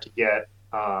you start to get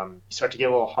a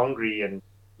little hungry, and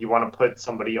you want to put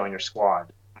somebody on your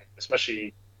squad,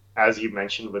 especially as you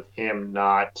mentioned with him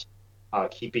not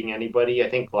keeping anybody. I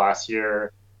think last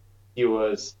year he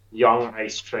was young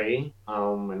ice Trey,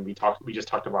 and we just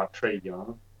talked about Trey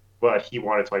Young, but he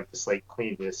wanted to wipe the slate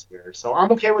clean this year. So I'm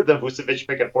okay with the Vucevic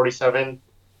pick at 47.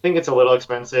 think it's a little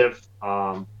expensive,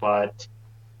 but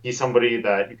he's somebody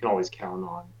that you can always count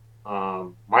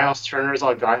on. Miles Turner is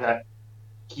a guy that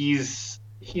he's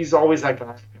always that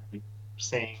guy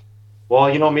saying,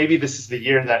 well, maybe this is the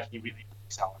year that he really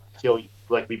breaks out. I feel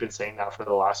like we've been saying that for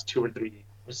the last 2 or 3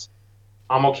 years.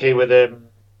 I'm okay with him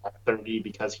at 30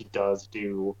 because he's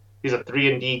a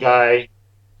 3-and-D guy,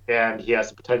 and he has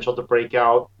the potential to break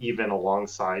out even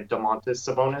alongside Domantas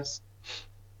Sabonis.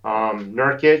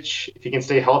 Nurkic, if he can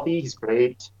stay healthy, he's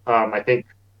great. I think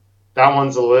that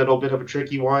one's a little bit of a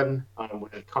tricky one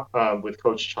with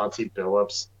Coach Chauncey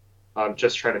Billups.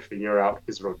 Just trying to figure out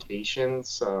his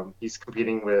rotations. He's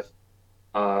competing with,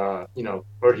 or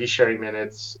he's sharing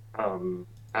minutes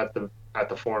at the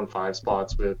 4 and 5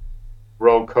 spots with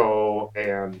Rocco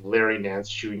and Larry Nance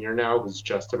Jr. now, who's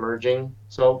just emerging.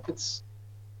 So it's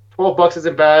 $12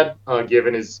 isn't bad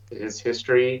given his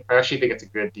history. I actually think it's a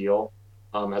good deal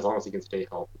as long as he can stay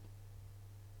healthy.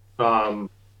 Um,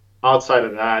 Outside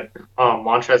of that,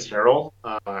 Montrezl Harrell.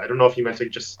 I don't know if you meant to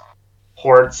just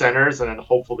hoard centers and then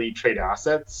hopefully trade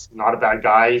assets. Not a bad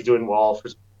guy. He's doing well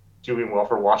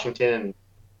for Washington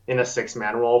in a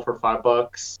 6-man role for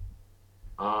 $5.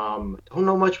 Don't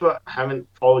know much about. Haven't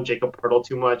followed Jacob Pertl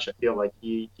too much. I feel like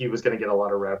he was going to get a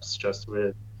lot of reps just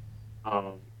with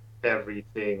um,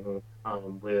 everything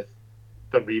with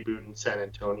the reboot in San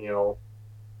Antonio.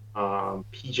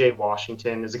 PJ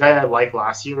Washington is a guy I liked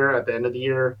last year at the end of the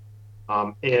year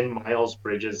in Miles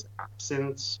Bridges'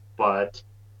 absence, but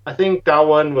I think that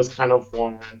one was kind of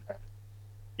one that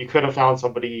you could have found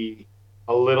somebody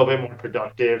a little bit more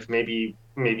productive, maybe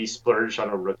splurge on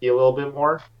a rookie a little bit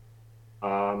more.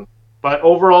 Um, but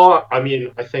overall, I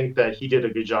mean, I think that he did a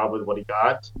good job with what he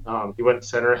got. He went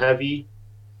center heavy,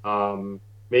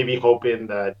 maybe hoping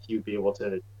that he'd be able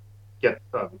to get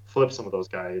flip some of those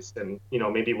guys, and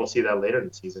maybe we'll see that later in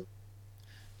the season.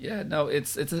 Yeah, no,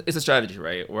 it's a strategy,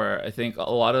 right? Where I think a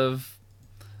lot of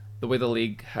the way the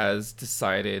league has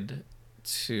decided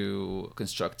to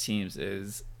construct teams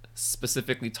is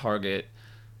specifically target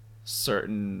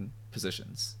certain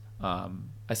positions.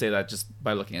 I say that just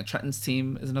by looking at Trenton's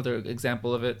team is another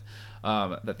example of it.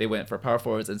 That they went for power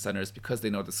forwards and centers because they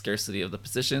know the scarcity of the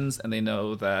positions and they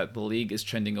know that the league is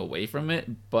trending away from it.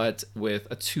 But with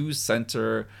a 2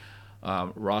 center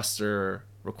roster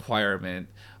requirement,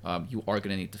 you are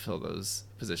going to need to fill those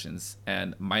positions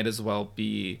and might as well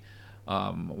be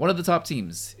one of the top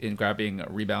teams in grabbing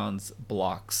rebounds,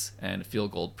 blocks, and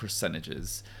field goal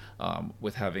percentages.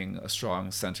 With having a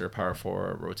strong center power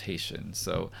forward rotation.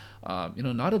 So,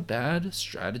 not a bad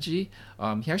strategy.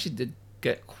 He actually did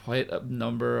get quite a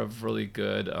number of really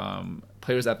good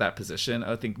players at that position.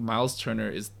 I think Miles Turner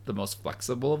is the most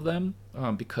flexible of them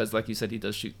because, like you said, he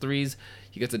does shoot threes.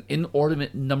 He gets an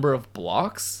inordinate number of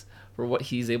blocks for what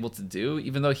he's able to do,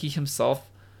 even though he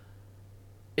himself,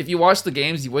 if you watch the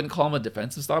games, you wouldn't call him a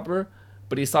defensive stopper,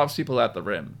 but he stops people at the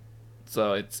rim.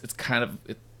 So it's kind of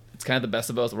it's kind of the best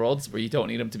of both worlds, where you don't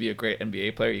need him to be a great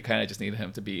NBA player. You kind of just need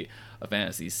him to be a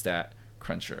fantasy stat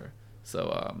cruncher.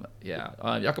 So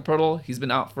Jakob Poeltl, he's been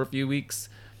out for a few weeks.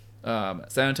 San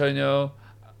Antonio,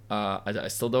 I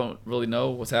still don't really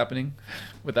know what's happening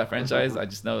with that franchise. I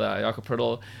just know that Jakob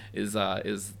Poeltl is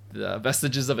the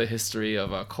vestiges of a history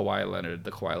of Kawhi Leonard,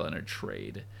 the Kawhi Leonard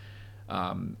trade.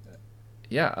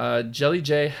 Jelly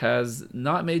J has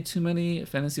not made too many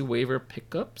fantasy waiver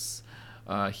pickups.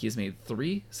 He has made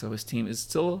 3, so his team is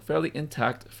still fairly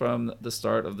intact from the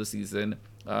start of the season.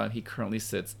 He currently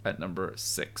sits at number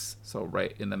 6, so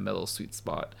right in the middle sweet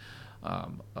spot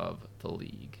of the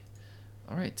league.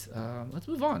 All right, let's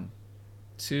move on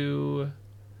to.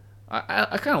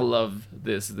 I kind of love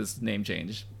this name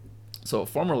change. So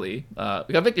formerly,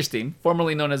 we got Victor's team,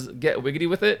 formerly known as Get Wiggity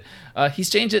With It. He's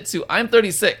changed it to I'm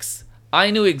 36. I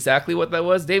knew exactly what that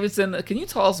was. Davidson, can you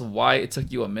tell us why it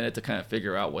took you a minute to kind of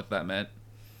figure out what that meant?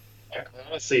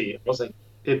 Honestly, I was like,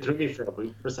 it threw me for a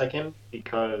loop for a second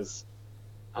because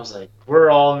I was like, we're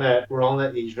all in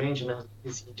that age range, and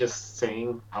is he just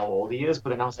saying how old he is?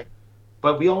 But then I was like,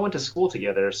 but we all went to school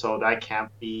together, so that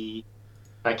can't be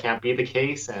the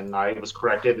case. And I was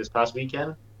corrected this past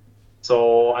weekend,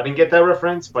 so I didn't get that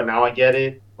reference, but now I get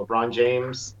it. LeBron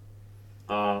James,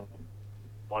 um,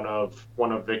 one of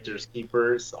Victor's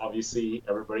keepers. Obviously,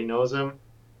 everybody knows him.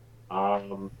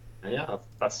 Um, and yeah,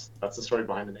 that's the story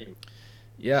behind the name.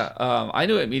 Yeah, I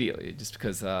knew it immediately just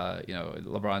because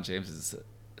LeBron James is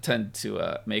tend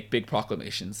to make big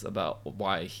proclamations about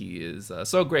why he is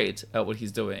so great at what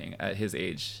he's doing at his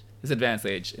age, his advanced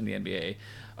age in the NBA.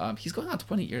 He's going on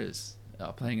 20 years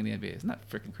playing in the NBA. Isn't that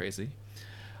freaking crazy?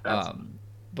 That's Um,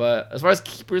 but as far as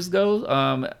keepers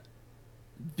go,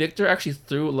 Victor actually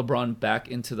threw LeBron back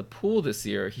into the pool this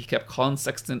year. He kept Colin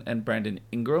Sexton and Brandon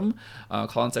Ingram.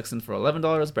 Colin Sexton for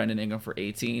 $11, Brandon Ingram for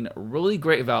 18. Really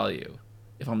great value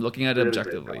if I'm looking at it Really great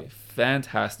objectively. value.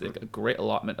 Fantastic. A great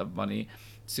allotment of money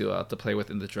to play with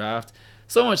in the draft.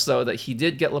 So much so that he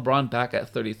did get LeBron back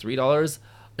at $33,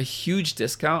 a huge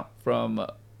discount from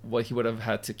what he would have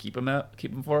had to keep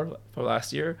him for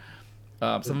last year.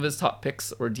 Some of his top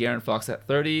picks were De'Aaron Fox at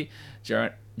 30,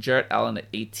 Jarrett Allen at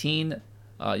 18,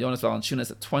 Jonas Valanciunas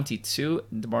at 22,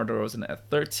 DeMar DeRozan at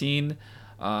 13,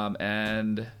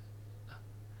 and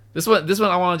this one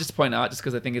I want to just point out just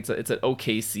because I think it's an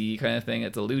OKC kind of thing.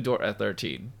 It's a Lou Dort at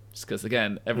 13. Just because,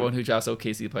 again, everyone who drafts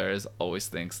OKC players always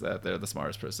thinks that they're the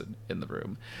smartest person in the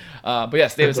room. But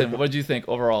yes, Davidson, what did you think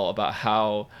overall about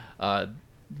how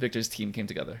Victor's team came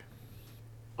together?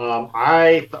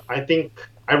 I think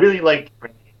I really like.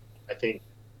 I think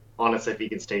honestly, if he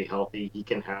can stay healthy, he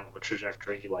can have a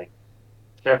trajectory like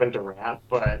Kevin Durant.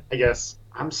 But I guess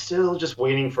I'm still just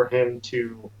waiting for him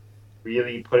to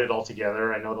really put it all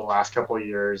together. I know the last couple of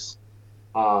years,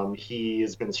 he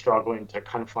has been struggling to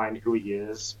kind of find who he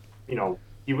is. You know,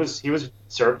 he was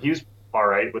all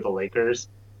right with the Lakers.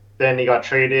 Then he got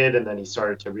traded, and then he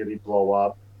started to really blow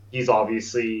up. He's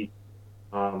obviously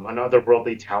another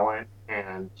worldly talent,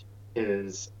 and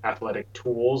his athletic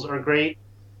tools are great.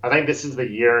 I think this is the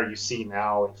year you see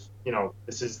now. If you know,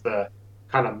 this is the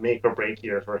kind of make or break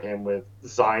year for him with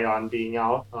Zion being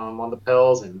out on the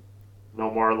pills and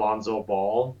no more Alonzo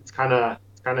Ball. It's kind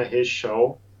of his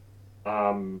show.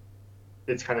 Um,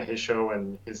 it's kind of his show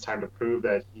and his time to prove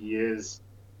that he is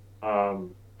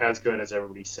as good as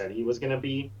everybody said he was going to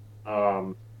be.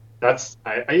 Um,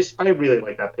 I really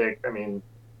like that pick. I mean,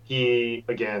 he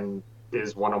again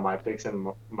is one of my picks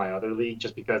in my other league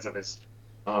just because of his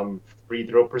free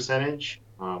throw percentage.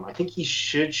 I think he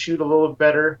should shoot a little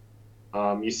better.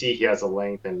 You see, he has a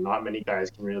length, and not many guys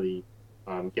can really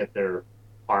get their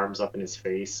arms up in his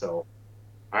face. So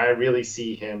I really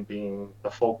see him being the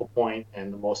focal point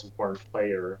and the most important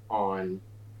player on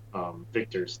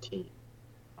Victor's team.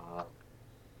 Uh,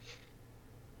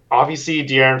 Obviously,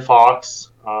 De'Aaron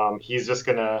Fox, he's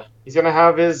gonna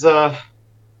have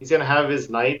his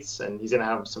nights, and he's gonna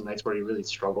have some nights where he really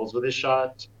struggles with his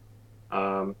shot.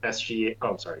 I'm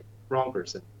sorry, wrong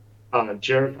person.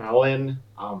 Jarrett Allen,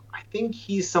 I think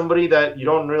he's somebody that you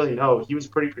don't really know. He was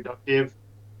pretty productive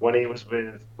when he was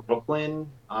with Brooklyn.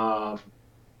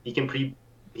 He can pre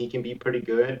he can be pretty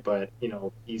good, but you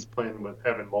know he's playing with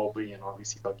Evan Mobley, and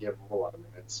obviously they'll give him a lot of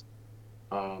minutes.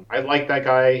 I like that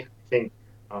guy. I think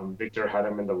Victor had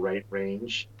him in the right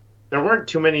range. There weren't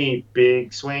too many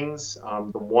big swings.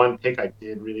 The one pick I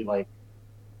did really like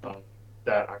um,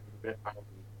 that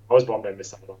I was bummed I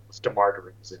missed out on was DeMar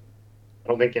DeRozan. I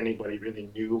don't think anybody really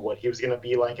knew what he was going to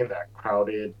be like in that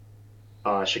crowded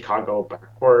Chicago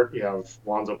backcourt. You have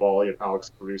Lonzo Ball, you have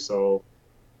Alex Caruso,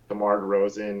 DeMar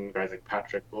DeRozan, guys like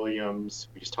Patrick Williams.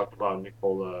 We just talked about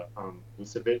Nikola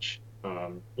Vucevic.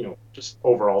 You know, just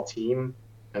overall team,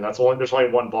 and there's only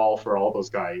one ball for all those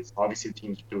guys. Obviously, the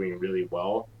team's doing really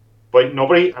well, but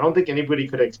nobody. I don't think anybody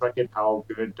could have expected how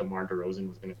good DeMar DeRozan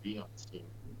was going to be on this team.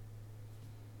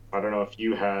 I don't know if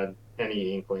you had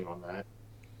any inkling on that.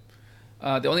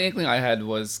 The only inkling I had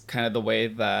was kind of the way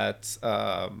that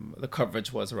the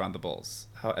coverage was around the Bulls.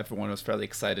 How everyone was fairly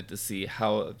excited to see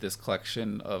how this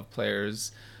collection of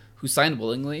players who signed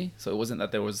willingly. So it wasn't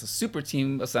that there was a super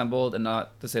team assembled, and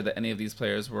not to say that any of these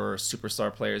players were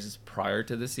superstar players prior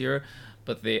to this year,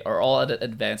 but they are all at an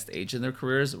advanced age in their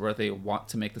careers where they want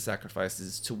to make the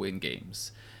sacrifices to win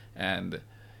games. And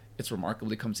it's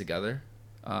remarkably come together,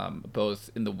 both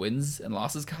in the wins and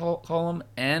losses column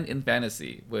and in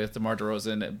fantasy, with DeMar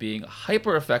DeRozan being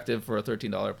hyper effective for a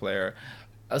 $13 player,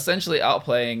 essentially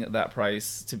outplaying that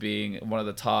price to being one of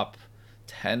the top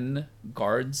 10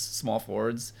 guards, small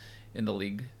forwards in the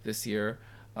league this year.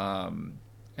 And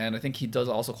I think he does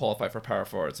also qualify for power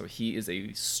forward, so he is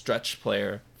a stretch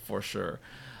player for sure.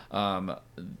 Um,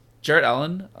 Jarrett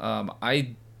Allen,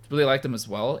 I really liked him as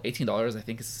well. $18, I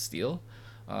think, is a steal.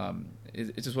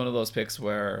 It's just one of those picks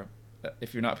where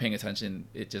if you're not paying attention,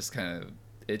 it just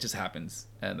happens,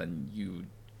 and then you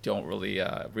don't really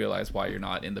realize why you're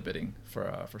not in the bidding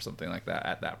for something like that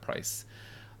at that price.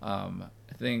 I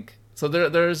think so.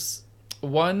 There's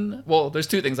one. Well, there's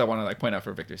two things I want to point out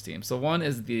for Victor's team. So one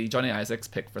is the Johnny Isaacs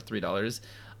pick for $3.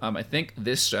 I think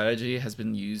this strategy has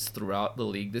been used throughout the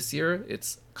league this year.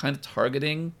 It's kind of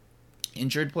targeting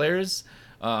injured players.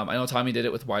 I know Tommy did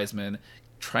it with Wiseman,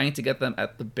 trying to get them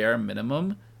at the bare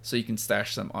minimum so you can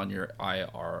stash them on your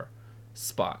IR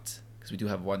spot, because we do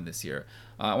have one this year.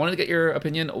 I wanted to get your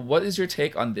opinion. What is your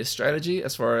take on this strategy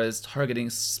as far as targeting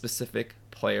specific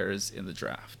players in the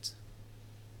draft?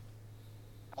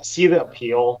 I see the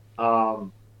appeal.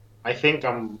 I think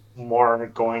I'm more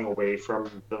going away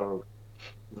from the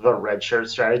red shirt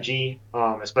strategy,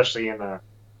 especially in a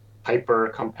hyper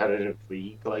competitive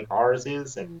league like ours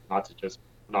is, and not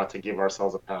to give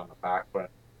ourselves a pat on the back,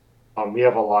 but we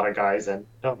have a lot of guys and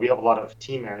we have a lot of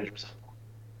team managers,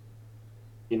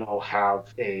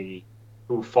 have a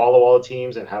who follow all the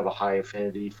teams and have a high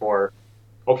affinity for,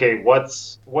 okay,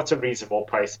 what's a reasonable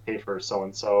price to pay for so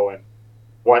and so, and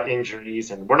what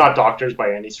injuries, and we're not doctors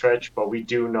by any stretch, but we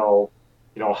do know,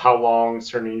 how long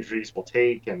certain injuries will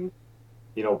take, and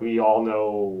we all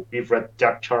know we've read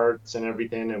depth charts and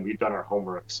everything, and we've done our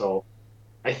homework. So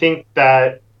I think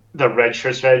that the red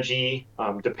shirt strategy,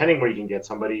 depending where you can get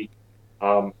somebody,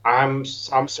 I'm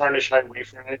starting to shy away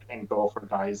from it and go for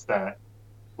guys that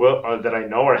I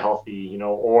know are healthy,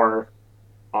 or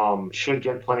should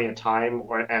get plenty of time,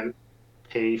 and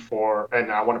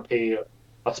I want to pay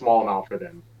a small amount for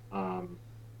them. I'm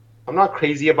not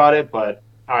crazy about it, but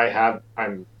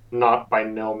I'm not by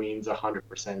no means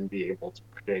 100% be able to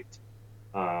predict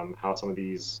how some of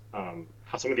these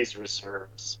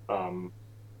reserves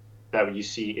that you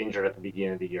see injured at the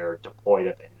beginning of the year deployed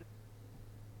at the end.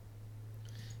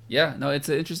 Yeah, no, it's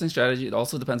an interesting strategy. It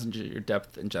also depends on your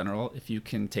depth in general. If you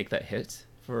can take that hit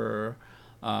for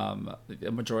a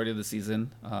majority of the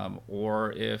season,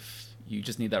 or if you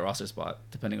just need that roster spot,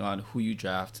 depending on who you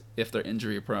draft, if they're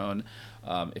injury prone,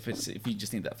 if you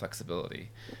just need that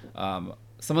flexibility.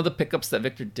 Some of the pickups that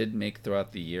Victor did make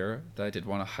throughout the year that I did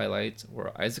want to highlight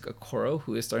were Isaac Okoro,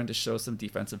 who is starting to show some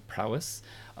defensive prowess,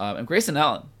 and Grayson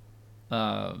Allen.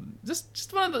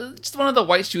 Just one of the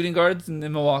white shooting guards in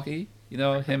Milwaukee.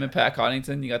 Him and Pat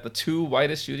Connaughton. You got the two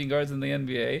whitest shooting guards in the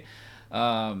NBA.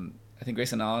 I think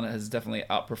Grayson Allen has definitely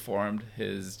outperformed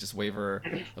his just waiver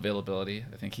availability.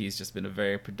 I think he's just been a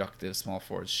very productive small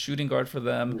forward shooting guard for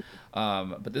them.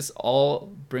 But this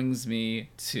all brings me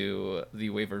to the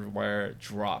waiver wire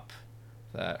drop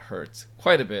that hurt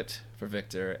quite a bit for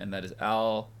Victor, and that is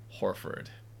Al Horford.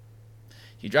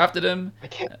 He drafted him,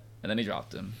 and then he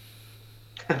dropped him.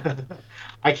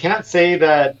 I can't say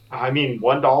that. I mean,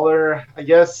 $1. I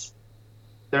guess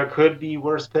there could be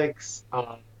worse picks.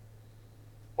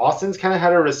 Boston's kind of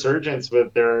had a resurgence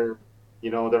with their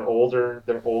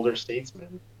older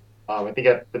statesmen. I think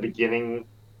at the beginning,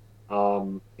 I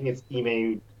think it's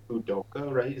Ime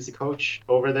Udoka, right? Is the coach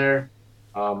over there?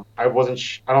 I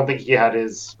don't think he had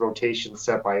his rotation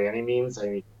set by any means. I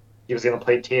mean, he was going to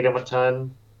play Tatum a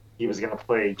ton. He was going to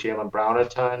play Jaylen Brown a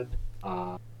ton,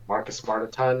 Marcus Smart a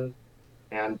ton,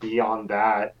 and beyond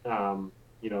that,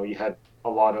 you had a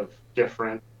lot of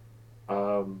different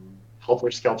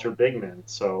helter skelter big men.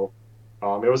 So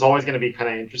it was always going to be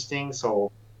kind of interesting.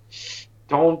 So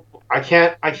don't I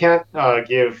can't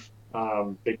give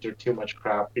Victor too much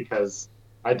crap because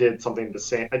I did something the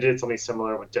same. I did something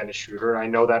similar with Dennis Schroeder. I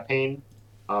know that pain.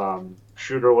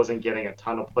 Schroeder wasn't getting a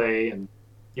ton of play, and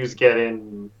he was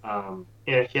getting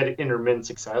he had intermittent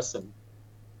success, and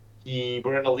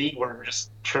we're in a league where we're just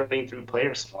churning through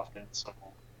players so often. So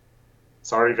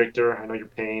sorry, Victor. I know your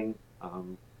pain.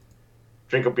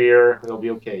 Drink a beer. It'll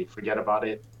be okay. Forget about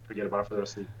it. Forget about it for the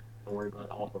rest of the year. Don't worry about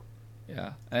it. Also.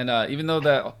 Yeah, and even though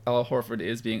that Al Horford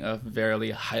is being a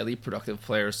very highly productive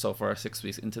player so far, 6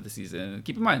 weeks into the season,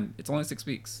 keep in mind it's only 6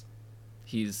 weeks.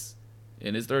 He's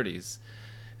in his 30s.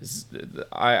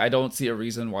 I don't see a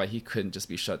reason why he couldn't just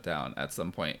be shut down at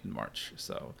some point in March.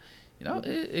 So,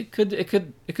 it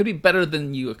could be better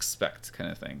than you expect,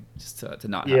 kind of thing. Just to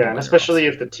not have. Yeah, and especially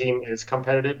if the team is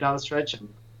competitive down the stretch, and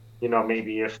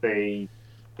maybe if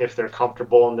they're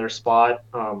comfortable in their spot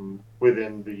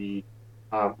within the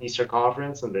Eastern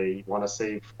Conference and they want to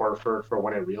save Horford for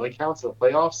when it really counts in the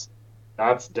playoffs,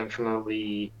 that's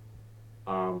definitely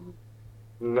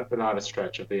not a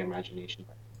stretch of the imagination.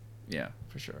 Yeah,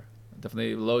 for sure.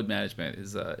 Definitely, load management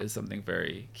is something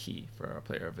very key for a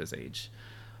player of his age.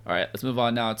 All right, let's move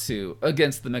on now to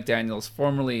against the McDaniels,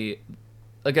 formerly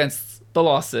against the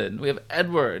Lawson. We have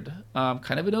Edward,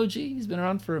 kind of an OG. He's been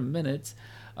around for a minute,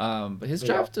 but his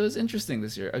draft was interesting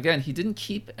this year. Again, he didn't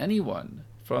keep anyone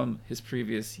from his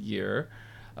previous year.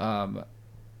 Sorry,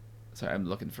 I'm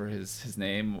looking for his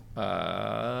name.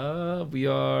 Here we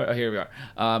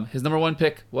are. His number one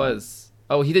pick was.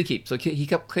 Oh, he did keep. So he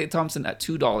kept Klay Thompson at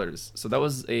 $2. So that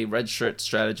was a red shirt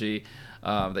strategy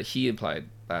that he applied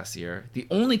last year. The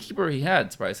only keeper he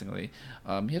had, surprisingly.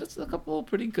 He had a couple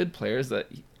pretty good players that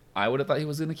I would have thought he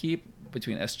was going to keep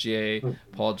between SGA,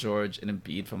 Paul George, and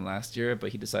Embiid from last year.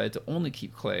 But he decided to only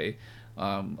keep Klay,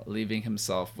 leaving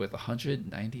himself with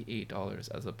 $198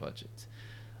 as a budget.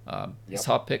 His Yep.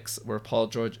 top picks were Paul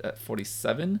George at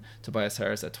 47, Tobias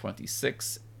Harris at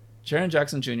 26, Jaren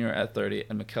Jackson Jr. at 30,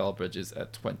 and Mikal Bridges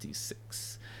at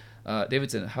 26.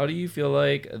 Davidson, how do you feel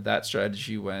like that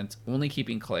strategy went, only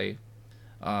keeping Clay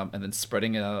and then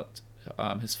spreading out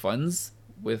his funds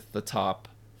with the top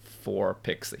four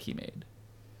picks that he made?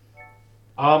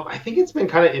 I think it's been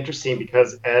kind of interesting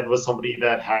because Ed was somebody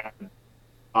that had,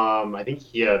 I think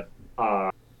he had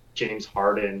James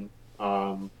Harden,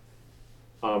 um,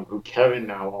 who Kevin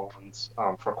now owns,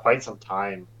 for quite some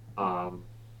time. Um,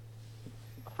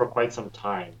 for quite some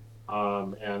time.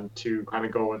 And to kind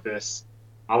of go with this,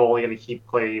 I'm only going to keep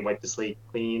Clay, wipe the slate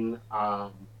clean. I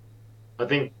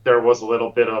think there was a little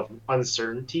bit of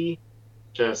uncertainty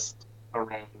just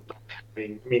around not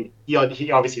having. I mean, he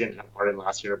obviously didn't have Harden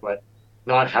last year, but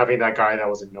not having that guy, that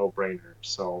was a no-brainer.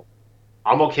 So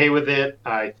I'm okay with it.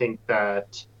 I think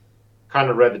that kind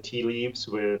of read the tea leaves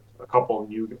with a couple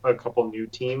new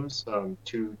teams,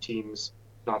 two teams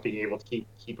not being able to keep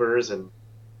keepers and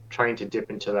trying to dip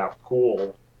into that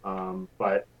pool.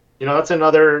 But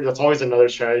that's always another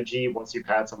strategy. Once you've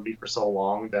had somebody for so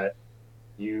long that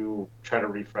you try to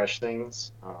refresh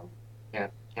things,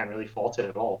 can't really fault it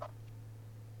at all.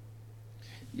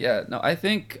 Yeah, no, I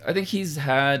think he's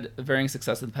had varying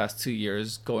success in the past 2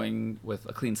 years going with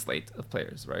a clean slate of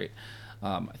players, right?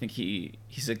 I think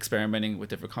he's experimenting with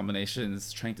different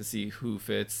combinations, trying to see who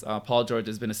fits. Paul George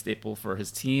has been a staple for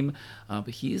his team, but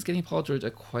he is getting Paul George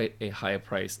at quite a high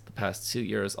price the past 2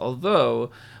 years.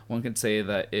 Although one can say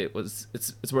that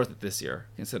it's worth it this year,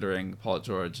 considering Paul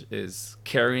George is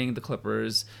carrying the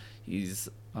Clippers. He's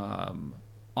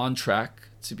on track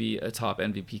to be a top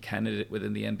MVP candidate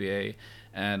within the NBA,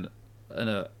 and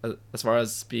as far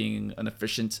as being an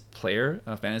efficient player,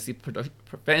 a fantasy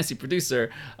producer,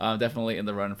 definitely in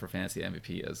the run for fantasy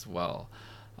MVP as well.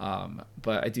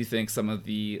 But I do think some of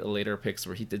the later picks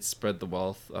where he did spread the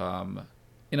wealth,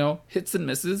 hits and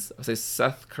misses. I say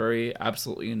Seth Curry,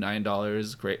 absolutely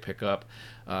 $9, great pickup.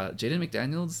 Jaden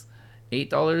McDaniels,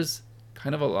 $8,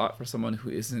 kind of a lot for someone who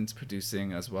isn't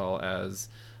producing as well as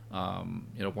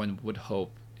one would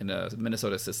hope in a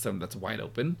Minnesota system that's wide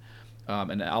open.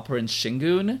 And Alperen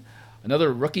Şengün,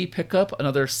 another rookie pickup,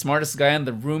 another smartest guy in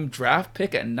the room draft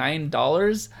pick at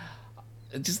 $9.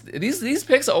 Just these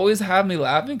picks always have me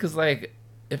laughing because like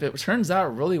if it turns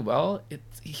out really well,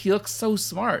 he looks so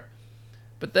smart.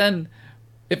 But then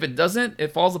if it doesn't,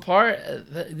 it falls apart.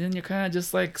 Then you're kind of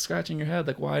just like scratching your head,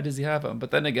 like why does he have him?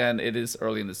 But then again, it is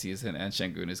early in the season, and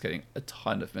Şengün is getting a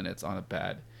ton of minutes on a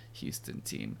bad Houston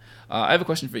team. I have a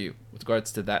question for you with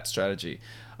regards to that strategy.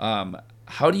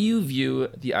 How do you view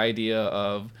the idea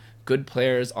of good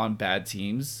players on bad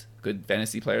teams, good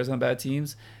fantasy players on bad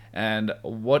teams, and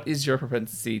what is your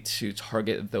propensity to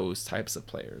target those types of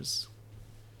players?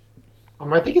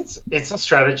 I think it's a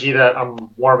strategy that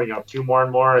I'm warming up to more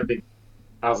and more. I think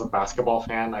as a basketball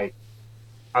fan, I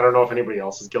don't know if anybody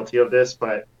else is guilty of this,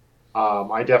 but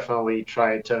I definitely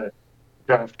try to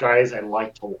draft guys I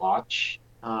like to watch.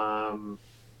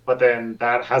 But then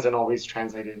that hasn't always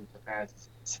translated into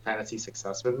fantasy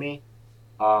success with me.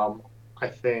 Um, I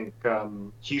think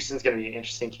Houston's going to be an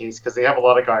interesting case because they have a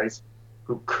lot of guys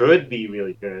who could be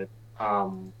really good,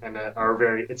 and that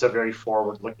are it's a very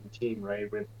forward-looking team,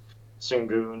 right? With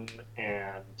Sungun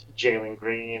and Jalen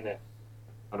Green, and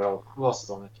I don't know who else is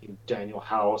on the team. Daniel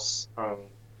House,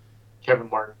 Kevin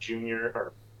Martin Jr.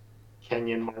 or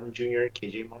Kenyon Martin Jr.,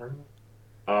 KJ Martin.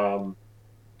 Um,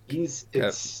 he's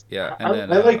it's Yeah, and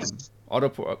then I like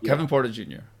yeah, Kevin Porter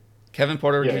Jr., Kevin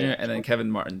Porter yeah, yeah, Jr., and then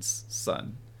Kevin Martin's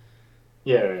son.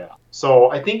 yeah, yeah.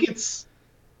 So I think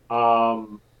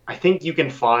you can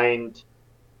find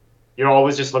you're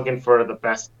always just looking for the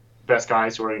best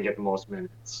guys who are going to get the most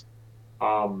minutes.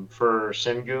 For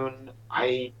Sengun,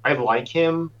 I like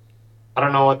him. I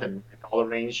don't know what the dollar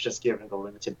range, just given the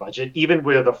limited budget. Even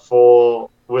with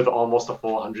almost a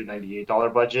full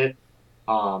 $198 budget,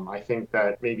 I think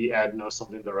that maybe Ed knows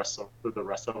something the rest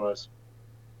of us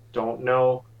don't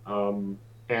know.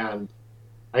 And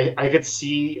I could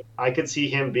see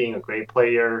him being a great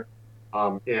player,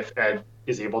 if Ed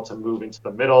is able to move into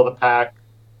the middle of the pack,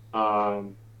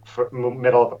 for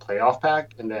middle of the playoff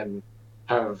pack, and then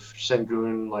have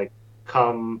Sengun like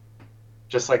come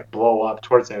just like blow up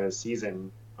towards the end of the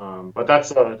season. But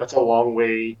that's a long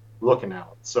way looking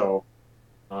out. So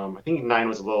I think 9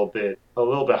 was a little bit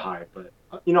high, but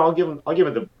I'll give him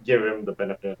the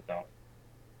benefit of the doubt.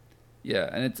 Yeah,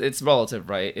 and it's relative,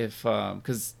 right? If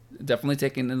because definitely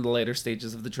taking in the later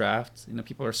stages of the draft,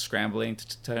 people are scrambling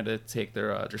to try to take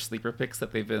their sleeper picks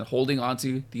that they've been holding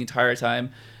onto the entire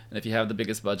time, And if you have the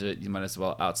biggest budget, you might as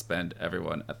well outspend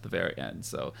everyone at the very end.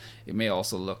 So it may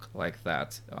also look like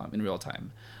that in real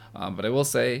time. But I will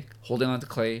say, holding on to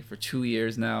Clay for 2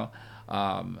 years now,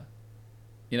 um,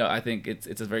 I think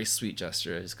it's a very sweet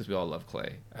gesture just because we all love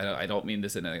Clay. I don't mean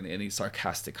this in any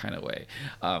sarcastic kind of way,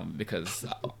 because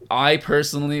I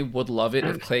personally would love it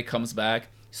if Clay comes back,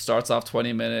 starts off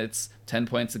 20 minutes, 10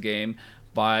 points a game.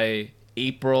 By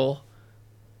April,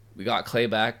 we got Clay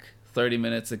back 30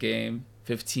 minutes a game,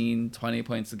 15, 20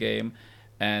 points a game,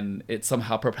 and it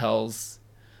somehow propels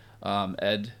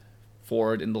Ed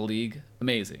forward in the league.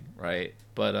 Amazing, right?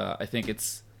 But I think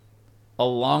it's a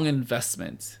long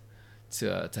investment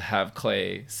to have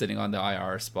Clay sitting on the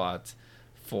IR spot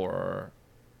for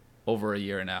over a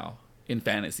year now in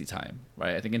fantasy time,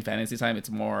 right? I think in fantasy time it's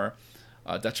more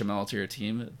detrimental to your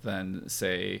team than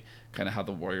say kind of how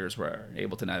the Warriors were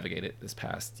able to navigate it this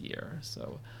past year.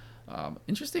 So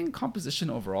interesting composition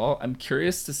overall. I'm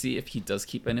curious to see if he does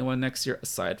keep anyone next year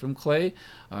aside from Clay,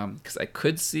 because I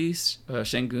could see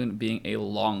Şengün being a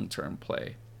long-term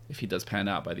play if he does pan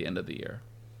out by the end of the year.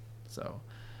 So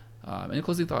any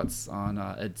closing thoughts on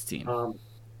Ed's team?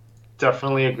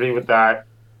 Definitely agree with that.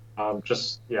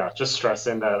 Just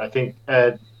stressing that I think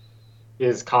Ed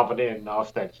is confident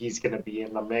enough that he's going to be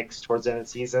in the mix towards the end of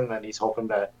the season, and he's hoping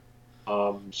that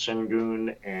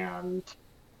Şengün and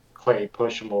Clay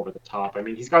push him over the top. I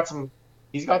mean, he's got some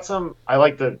good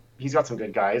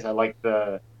guys. I like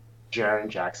the Jaren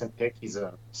Jackson pick. He's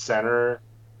a center.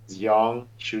 He's young,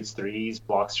 shoots threes,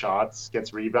 blocks shots,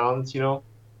 gets rebounds.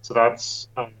 So it's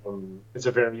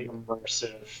a very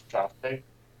immersive draft pick.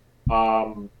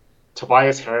 Um,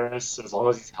 Tobias Harris, as long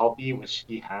as he's healthy, which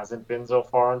he hasn't been so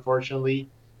far, unfortunately,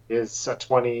 is a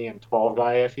 20 and 12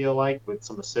 guy, I feel like, with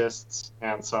some assists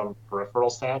and some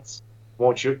peripheral stats.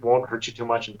 Won't hurt you too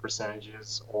much in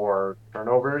percentages or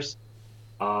turnovers.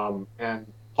 And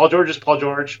Paul George is Paul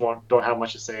George. Don't have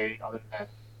much to say other than that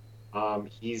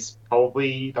was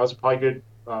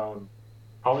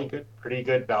probably good, pretty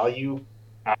good value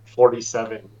at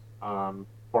 47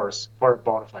 for a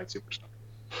bona fide superstar.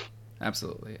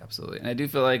 Absolutely, absolutely. And I do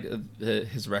feel like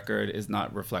his record is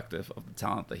not reflective of the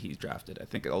talent that he's drafted. I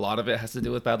think a lot of it has to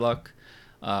do with bad luck.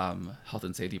 Health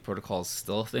and safety protocols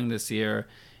still a thing this year.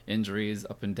 Injuries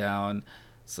up and down.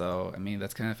 So I mean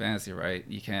that's kind of fantasy, right?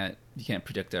 You can't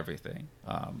predict everything.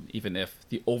 Even if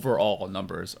the overall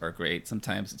numbers are great,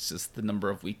 sometimes it's just the number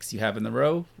of weeks you have in the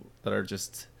row that are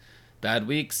just bad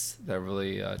weeks that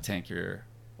really tank your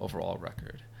overall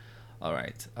record. All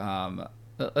right,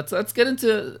 let's get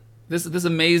into this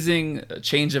amazing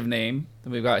change of name that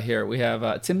we've got here. We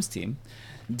have Tim's team,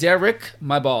 Derek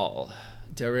My Ball,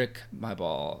 Derek My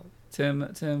Ball.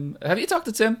 Tim, have you talked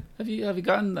to Tim? Have you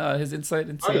gotten his insight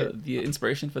Oh yeah, into the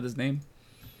inspiration for this name?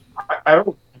 I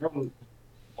don't know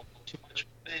too much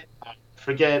about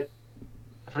it.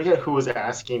 I forget who was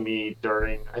asking me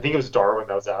during. I think it was Darwin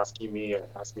that was asking me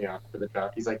asked me after the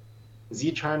draft. He's like, is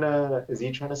he trying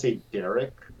to say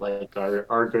Derek, like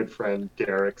our good friend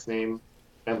Derek's name,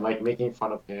 and like making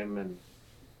fun of him?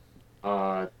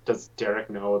 And does Derek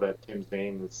know that Tim's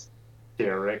name is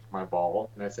Derek, my ball?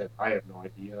 And I said, I have no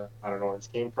idea. I don't know where this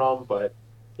came from, but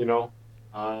you know,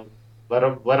 um, let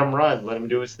him run, let him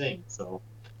do his thing. So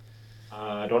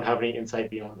I don't have any insight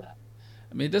beyond that.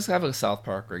 I mean, it does have a South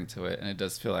Park ring to it, and it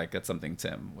does feel like that's something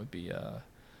Tim would be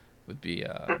would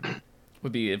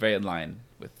be very in line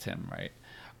with Tim, right?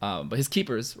 But his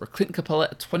keepers were Clinton Capella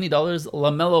at $20,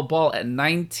 Lamelo Ball at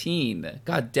 19.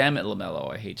 God damn it,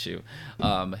 Lamelo, I hate you.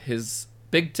 His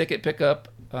big ticket pickup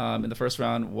in the first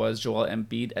round was Joel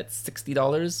Embiid at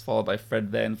 $60, followed by Fred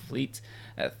Van Fleet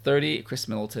at 30, Chris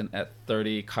Middleton at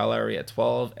 30, Kyle Lowry at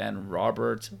 12, and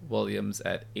Robert Williams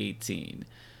at 18.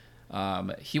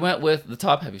 He went with the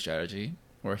top heavy strategy,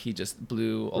 where he just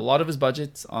blew a lot of his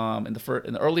budget in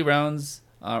the early rounds,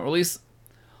 or at least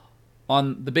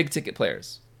on the big ticket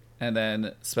players, and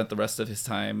then spent the rest of his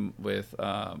time with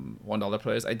 $1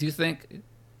 players. I do think,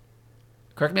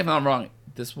 correct me if I'm wrong,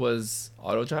 this was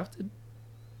auto drafted.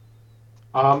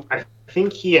 I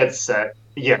think he had said,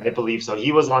 yeah, I believe so.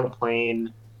 He was on a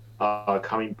plane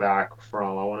coming back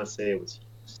from, I want to say it was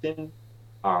Houston.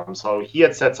 So he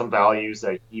had set some values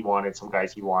that he wanted, some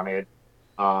guys he wanted.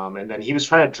 And then he was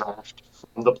trying to draft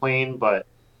from the plane, but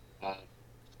uh,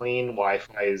 plane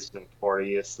Wi-Fi is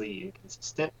notoriously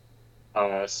inconsistent.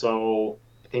 So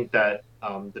I think that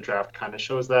the draft kind of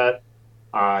shows that.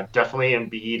 Definitely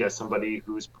Embiid as somebody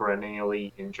who's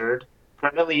perennially injured,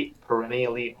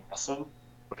 perennially awesome,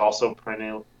 but also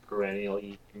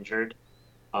perennially injured.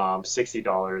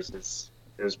 $60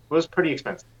 was pretty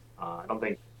expensive. I don't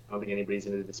think anybody's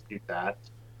going to dispute that.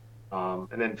 And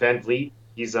then Van Vliet.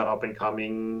 he's a up and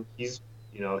coming. He's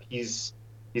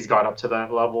got up to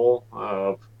that level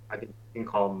of, I think you can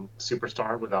call him a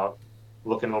superstar without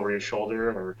looking over your shoulder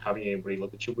or having anybody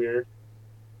look at you weird.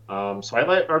 So I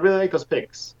really like those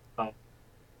picks.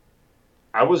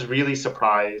 I was really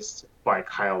surprised by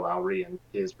Kyle Lowry and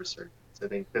his resurgence. I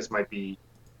think this might be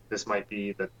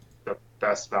the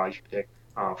best value pick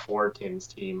for Tim's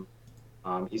team.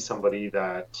 He's somebody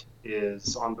that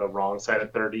is on the wrong side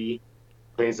of 30,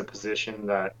 plays a position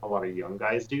that a lot of young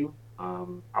guys do,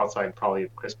 outside probably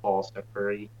of Chris Paul, Steph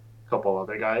Curry, a couple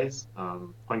other guys.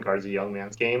 Point guard's a young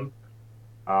man's game.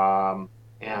 Um,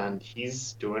 and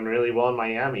he's doing really well in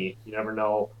Miami. You never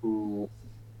know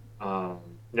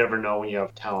when you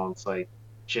have talents like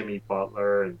Jimmy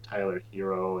Butler and Tyler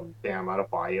Hero and Bam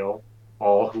Adebayo,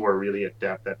 all who are really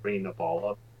adept at bringing the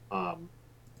ball up.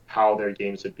 How their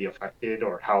games would be affected,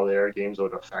 or how their games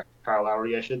would affect Kyle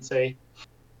Lowry, I should say.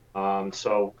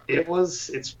 So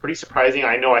it's pretty surprising.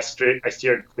 I know I steered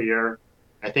clear.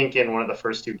 I think in one of the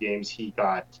first two games he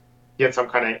had some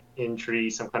kind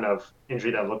of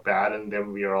injury that looked bad, and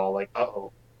then we were all like,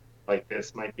 oh, like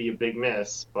this might be a big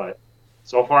miss. But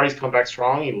so far he's come back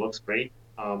strong. He looks great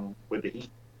with the Heat.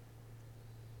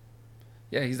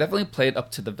 Yeah, he's definitely played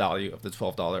up to the value of the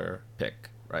 $12 pick,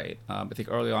 right? I think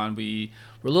early on we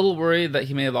were a little worried that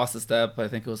he may have lost a step, but I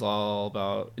think it was all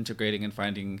about integrating and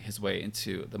finding his way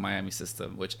into the Miami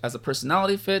system, which as a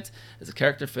personality fit, as a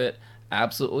character fit,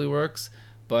 absolutely works.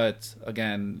 But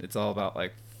again, it's all about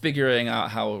like figuring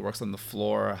out how it works on the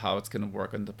floor, how it's going to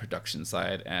work on the production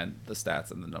side, and the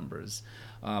stats and the numbers.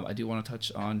 I do want to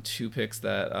touch on two picks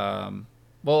that,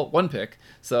 one pick.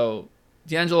 So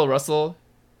D'Angelo Russell,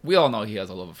 we all know he has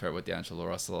a love affair with D'Angelo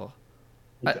Russell.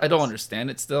 He I don't does. understand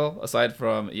it still, aside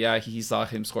from, yeah, he saw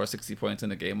him score 60 points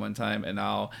in a game one time, and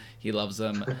now he loves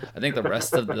him. I think the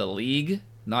rest of the league,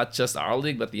 not just our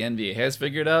league, but the NBA has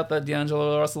figured out that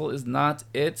D'Angelo Russell is not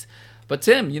it. But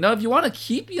Tim, if you want to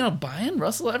keep, buying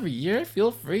Russell every year,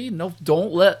 feel free. No,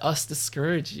 don't let us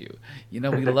discourage you. We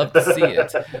love to see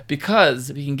it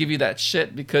because we can give you that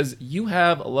shit because you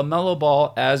have LaMelo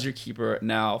Ball as your keeper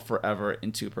now forever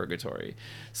into purgatory.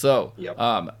 So, Yep.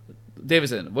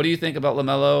 Davidson, what do you think about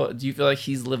LaMelo? Do you feel like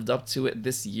he's lived up to it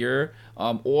this year?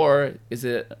 Or is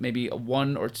it maybe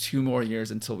one or two more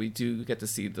years until we do get to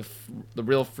see the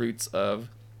real fruits of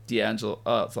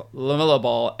LaMelo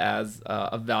Ball as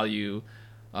a value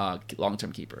long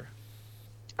term keeper?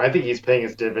 I think he's paying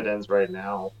his dividends right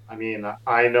now. I mean,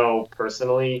 I know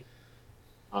personally,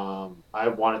 I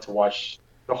wanted to watch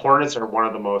the Hornets are one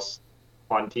of the most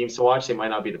fun teams to watch. They might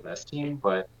not be the best team,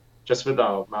 but just with the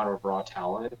amount of raw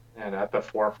talent, and at the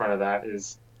forefront of that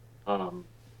is um,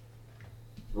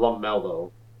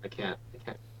 LaMelo. I can't.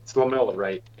 It's LaMelo,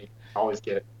 right? I always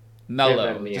get him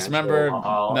and Melo. Just Leangelo. remember,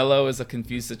 Melo is a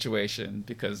confused situation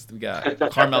because we got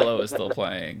Carmelo is still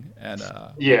playing, and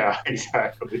Yeah,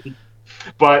 exactly.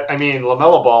 But I mean,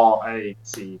 LaMelo Ball, I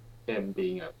see him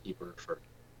being a keeper for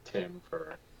Tim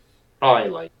for probably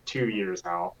like 2 years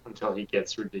out until he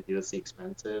gets ridiculously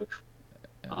expensive.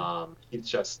 He's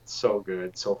just so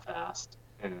good, so fast,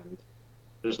 and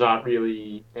there's not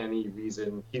really any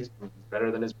reason he's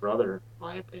better than his brother, in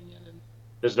my opinion, and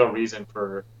there's no reason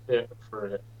for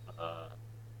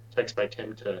to expect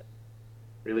him to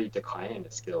really decline in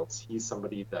his skills. He's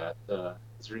somebody that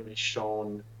has really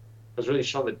shown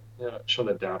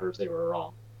the doubters they were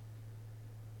wrong.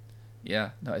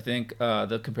 yeah, no, I think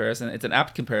the comparison, it's an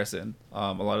apt comparison.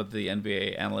 A lot of the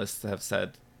NBA analysts have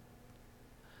said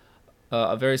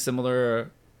a very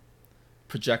similar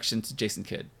projection to Jason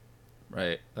Kidd,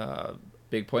 right?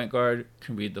 Big point guard,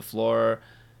 can read the floor,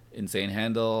 insane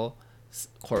handle,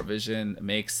 court vision,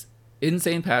 makes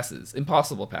insane passes,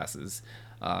 impossible passes,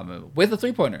 with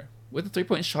a with a 3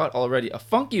 point shot already, a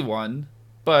funky one,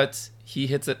 but he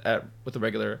hits it with a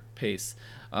regular pace.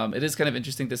 It is kind of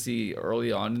interesting to see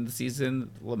early on in the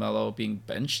season Lamelo being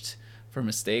benched for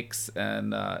mistakes,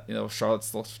 and Charlotte's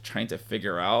still trying to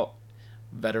figure out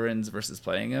veterans versus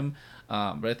playing him.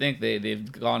 But I think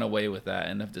they've gone away with that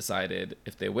and have decided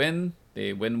if they win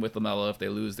with Lamelo. If they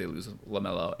lose with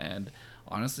Lamelo. And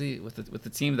honestly, with the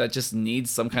team that just needs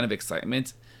some kind of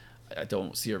excitement, I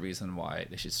don't see a reason why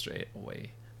they should stray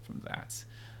away from that.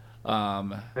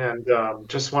 Um, And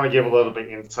just want to give a little bit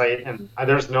insight. And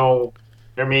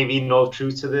there may be no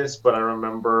truth to this, but I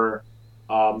remember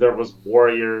there was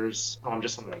Warriors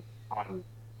just on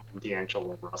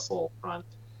D'Angelo Russell front.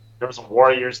 There was a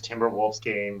Warriors Timberwolves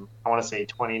game. I want to say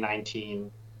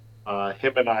 2019.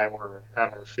 Him and I were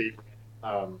at our favorite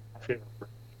brewing in the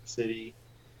city,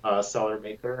 Cellar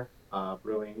Maker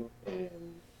Brewing in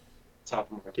South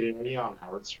Market area on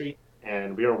Howard Street,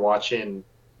 and we were watching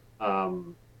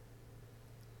um,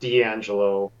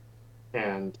 D'Angelo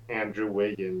and Andrew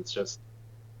Wiggins just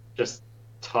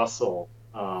tussle.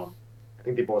 I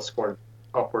think they both scored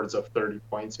upwards of 30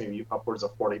 points, maybe upwards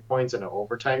of 40 points in an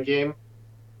overtime game.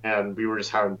 And we were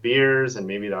just having beers, and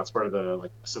maybe that's where the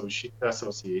like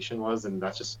association was, and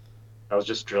that was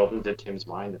just drilled into Tim's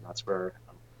mind, and that's where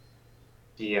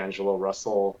D'Angelo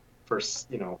Russell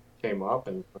first, came up,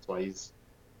 and that's why he's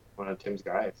one of Tim's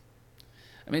guys.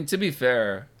 I mean, to be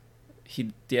fair,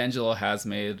 D'Angelo has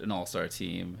made an All-Star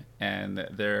team, and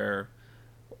there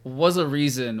was a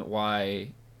reason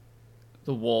why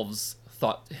the Wolves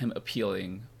thought him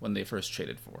appealing when they first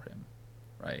traded for him,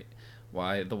 right?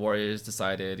 Why the Warriors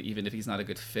decided, even if he's not a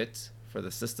good fit for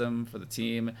the system, for the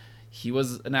team, he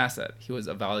was an asset. He was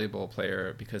a valuable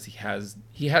player because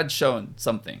he had shown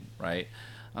something, right?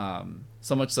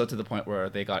 So much so to the point where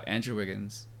they got Andrew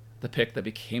Wiggins, the pick that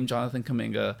became Jonathan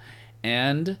Kuminga,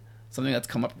 and something that's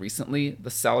come up recently, the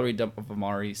salary dump of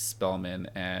Amari Spellman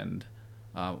and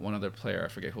one other player, I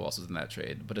forget who else was in that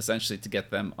trade, but essentially to get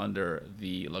them under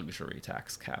the luxury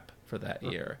tax cap for that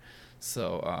year.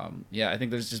 So, yeah, I think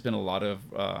there's just been a lot of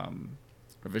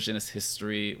revisionist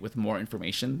history with more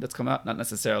information that's come out, not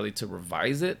necessarily to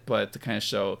revise it, but to kind of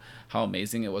show how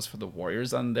amazing it was for the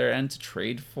Warriors on their end to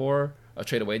trade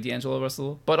away D'Angelo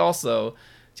Russell. But also,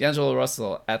 D'Angelo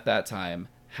Russell at that time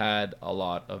had a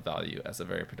lot of value as a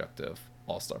very productive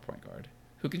all-star point guard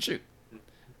who can shoot.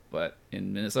 But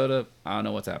in Minnesota, I don't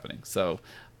know what's happening. So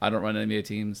I don't run NBA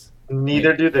teams.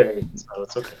 Neither do they, so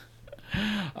it's okay.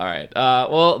 All right.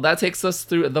 Well, that takes us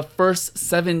through the first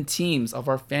 7 teams of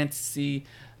our fantasy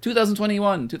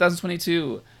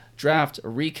 2021-2022 draft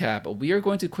recap. We are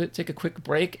going to take a quick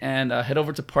break and head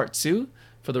over to part 2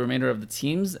 for the remainder of the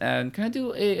teams and kind of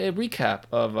do a recap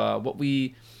of what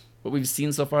we've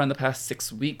seen so far in the past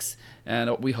 6 weeks and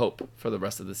what we hope for the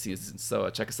rest of the season. So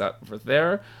check us out over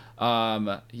there.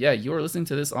 Yeah, you are listening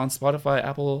to this on Spotify,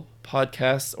 Apple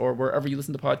Podcasts, or wherever you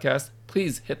listen to podcasts.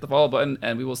 Please hit the follow button,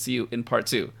 and we will see you in part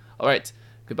 2. All right,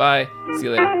 goodbye. See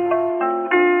you later.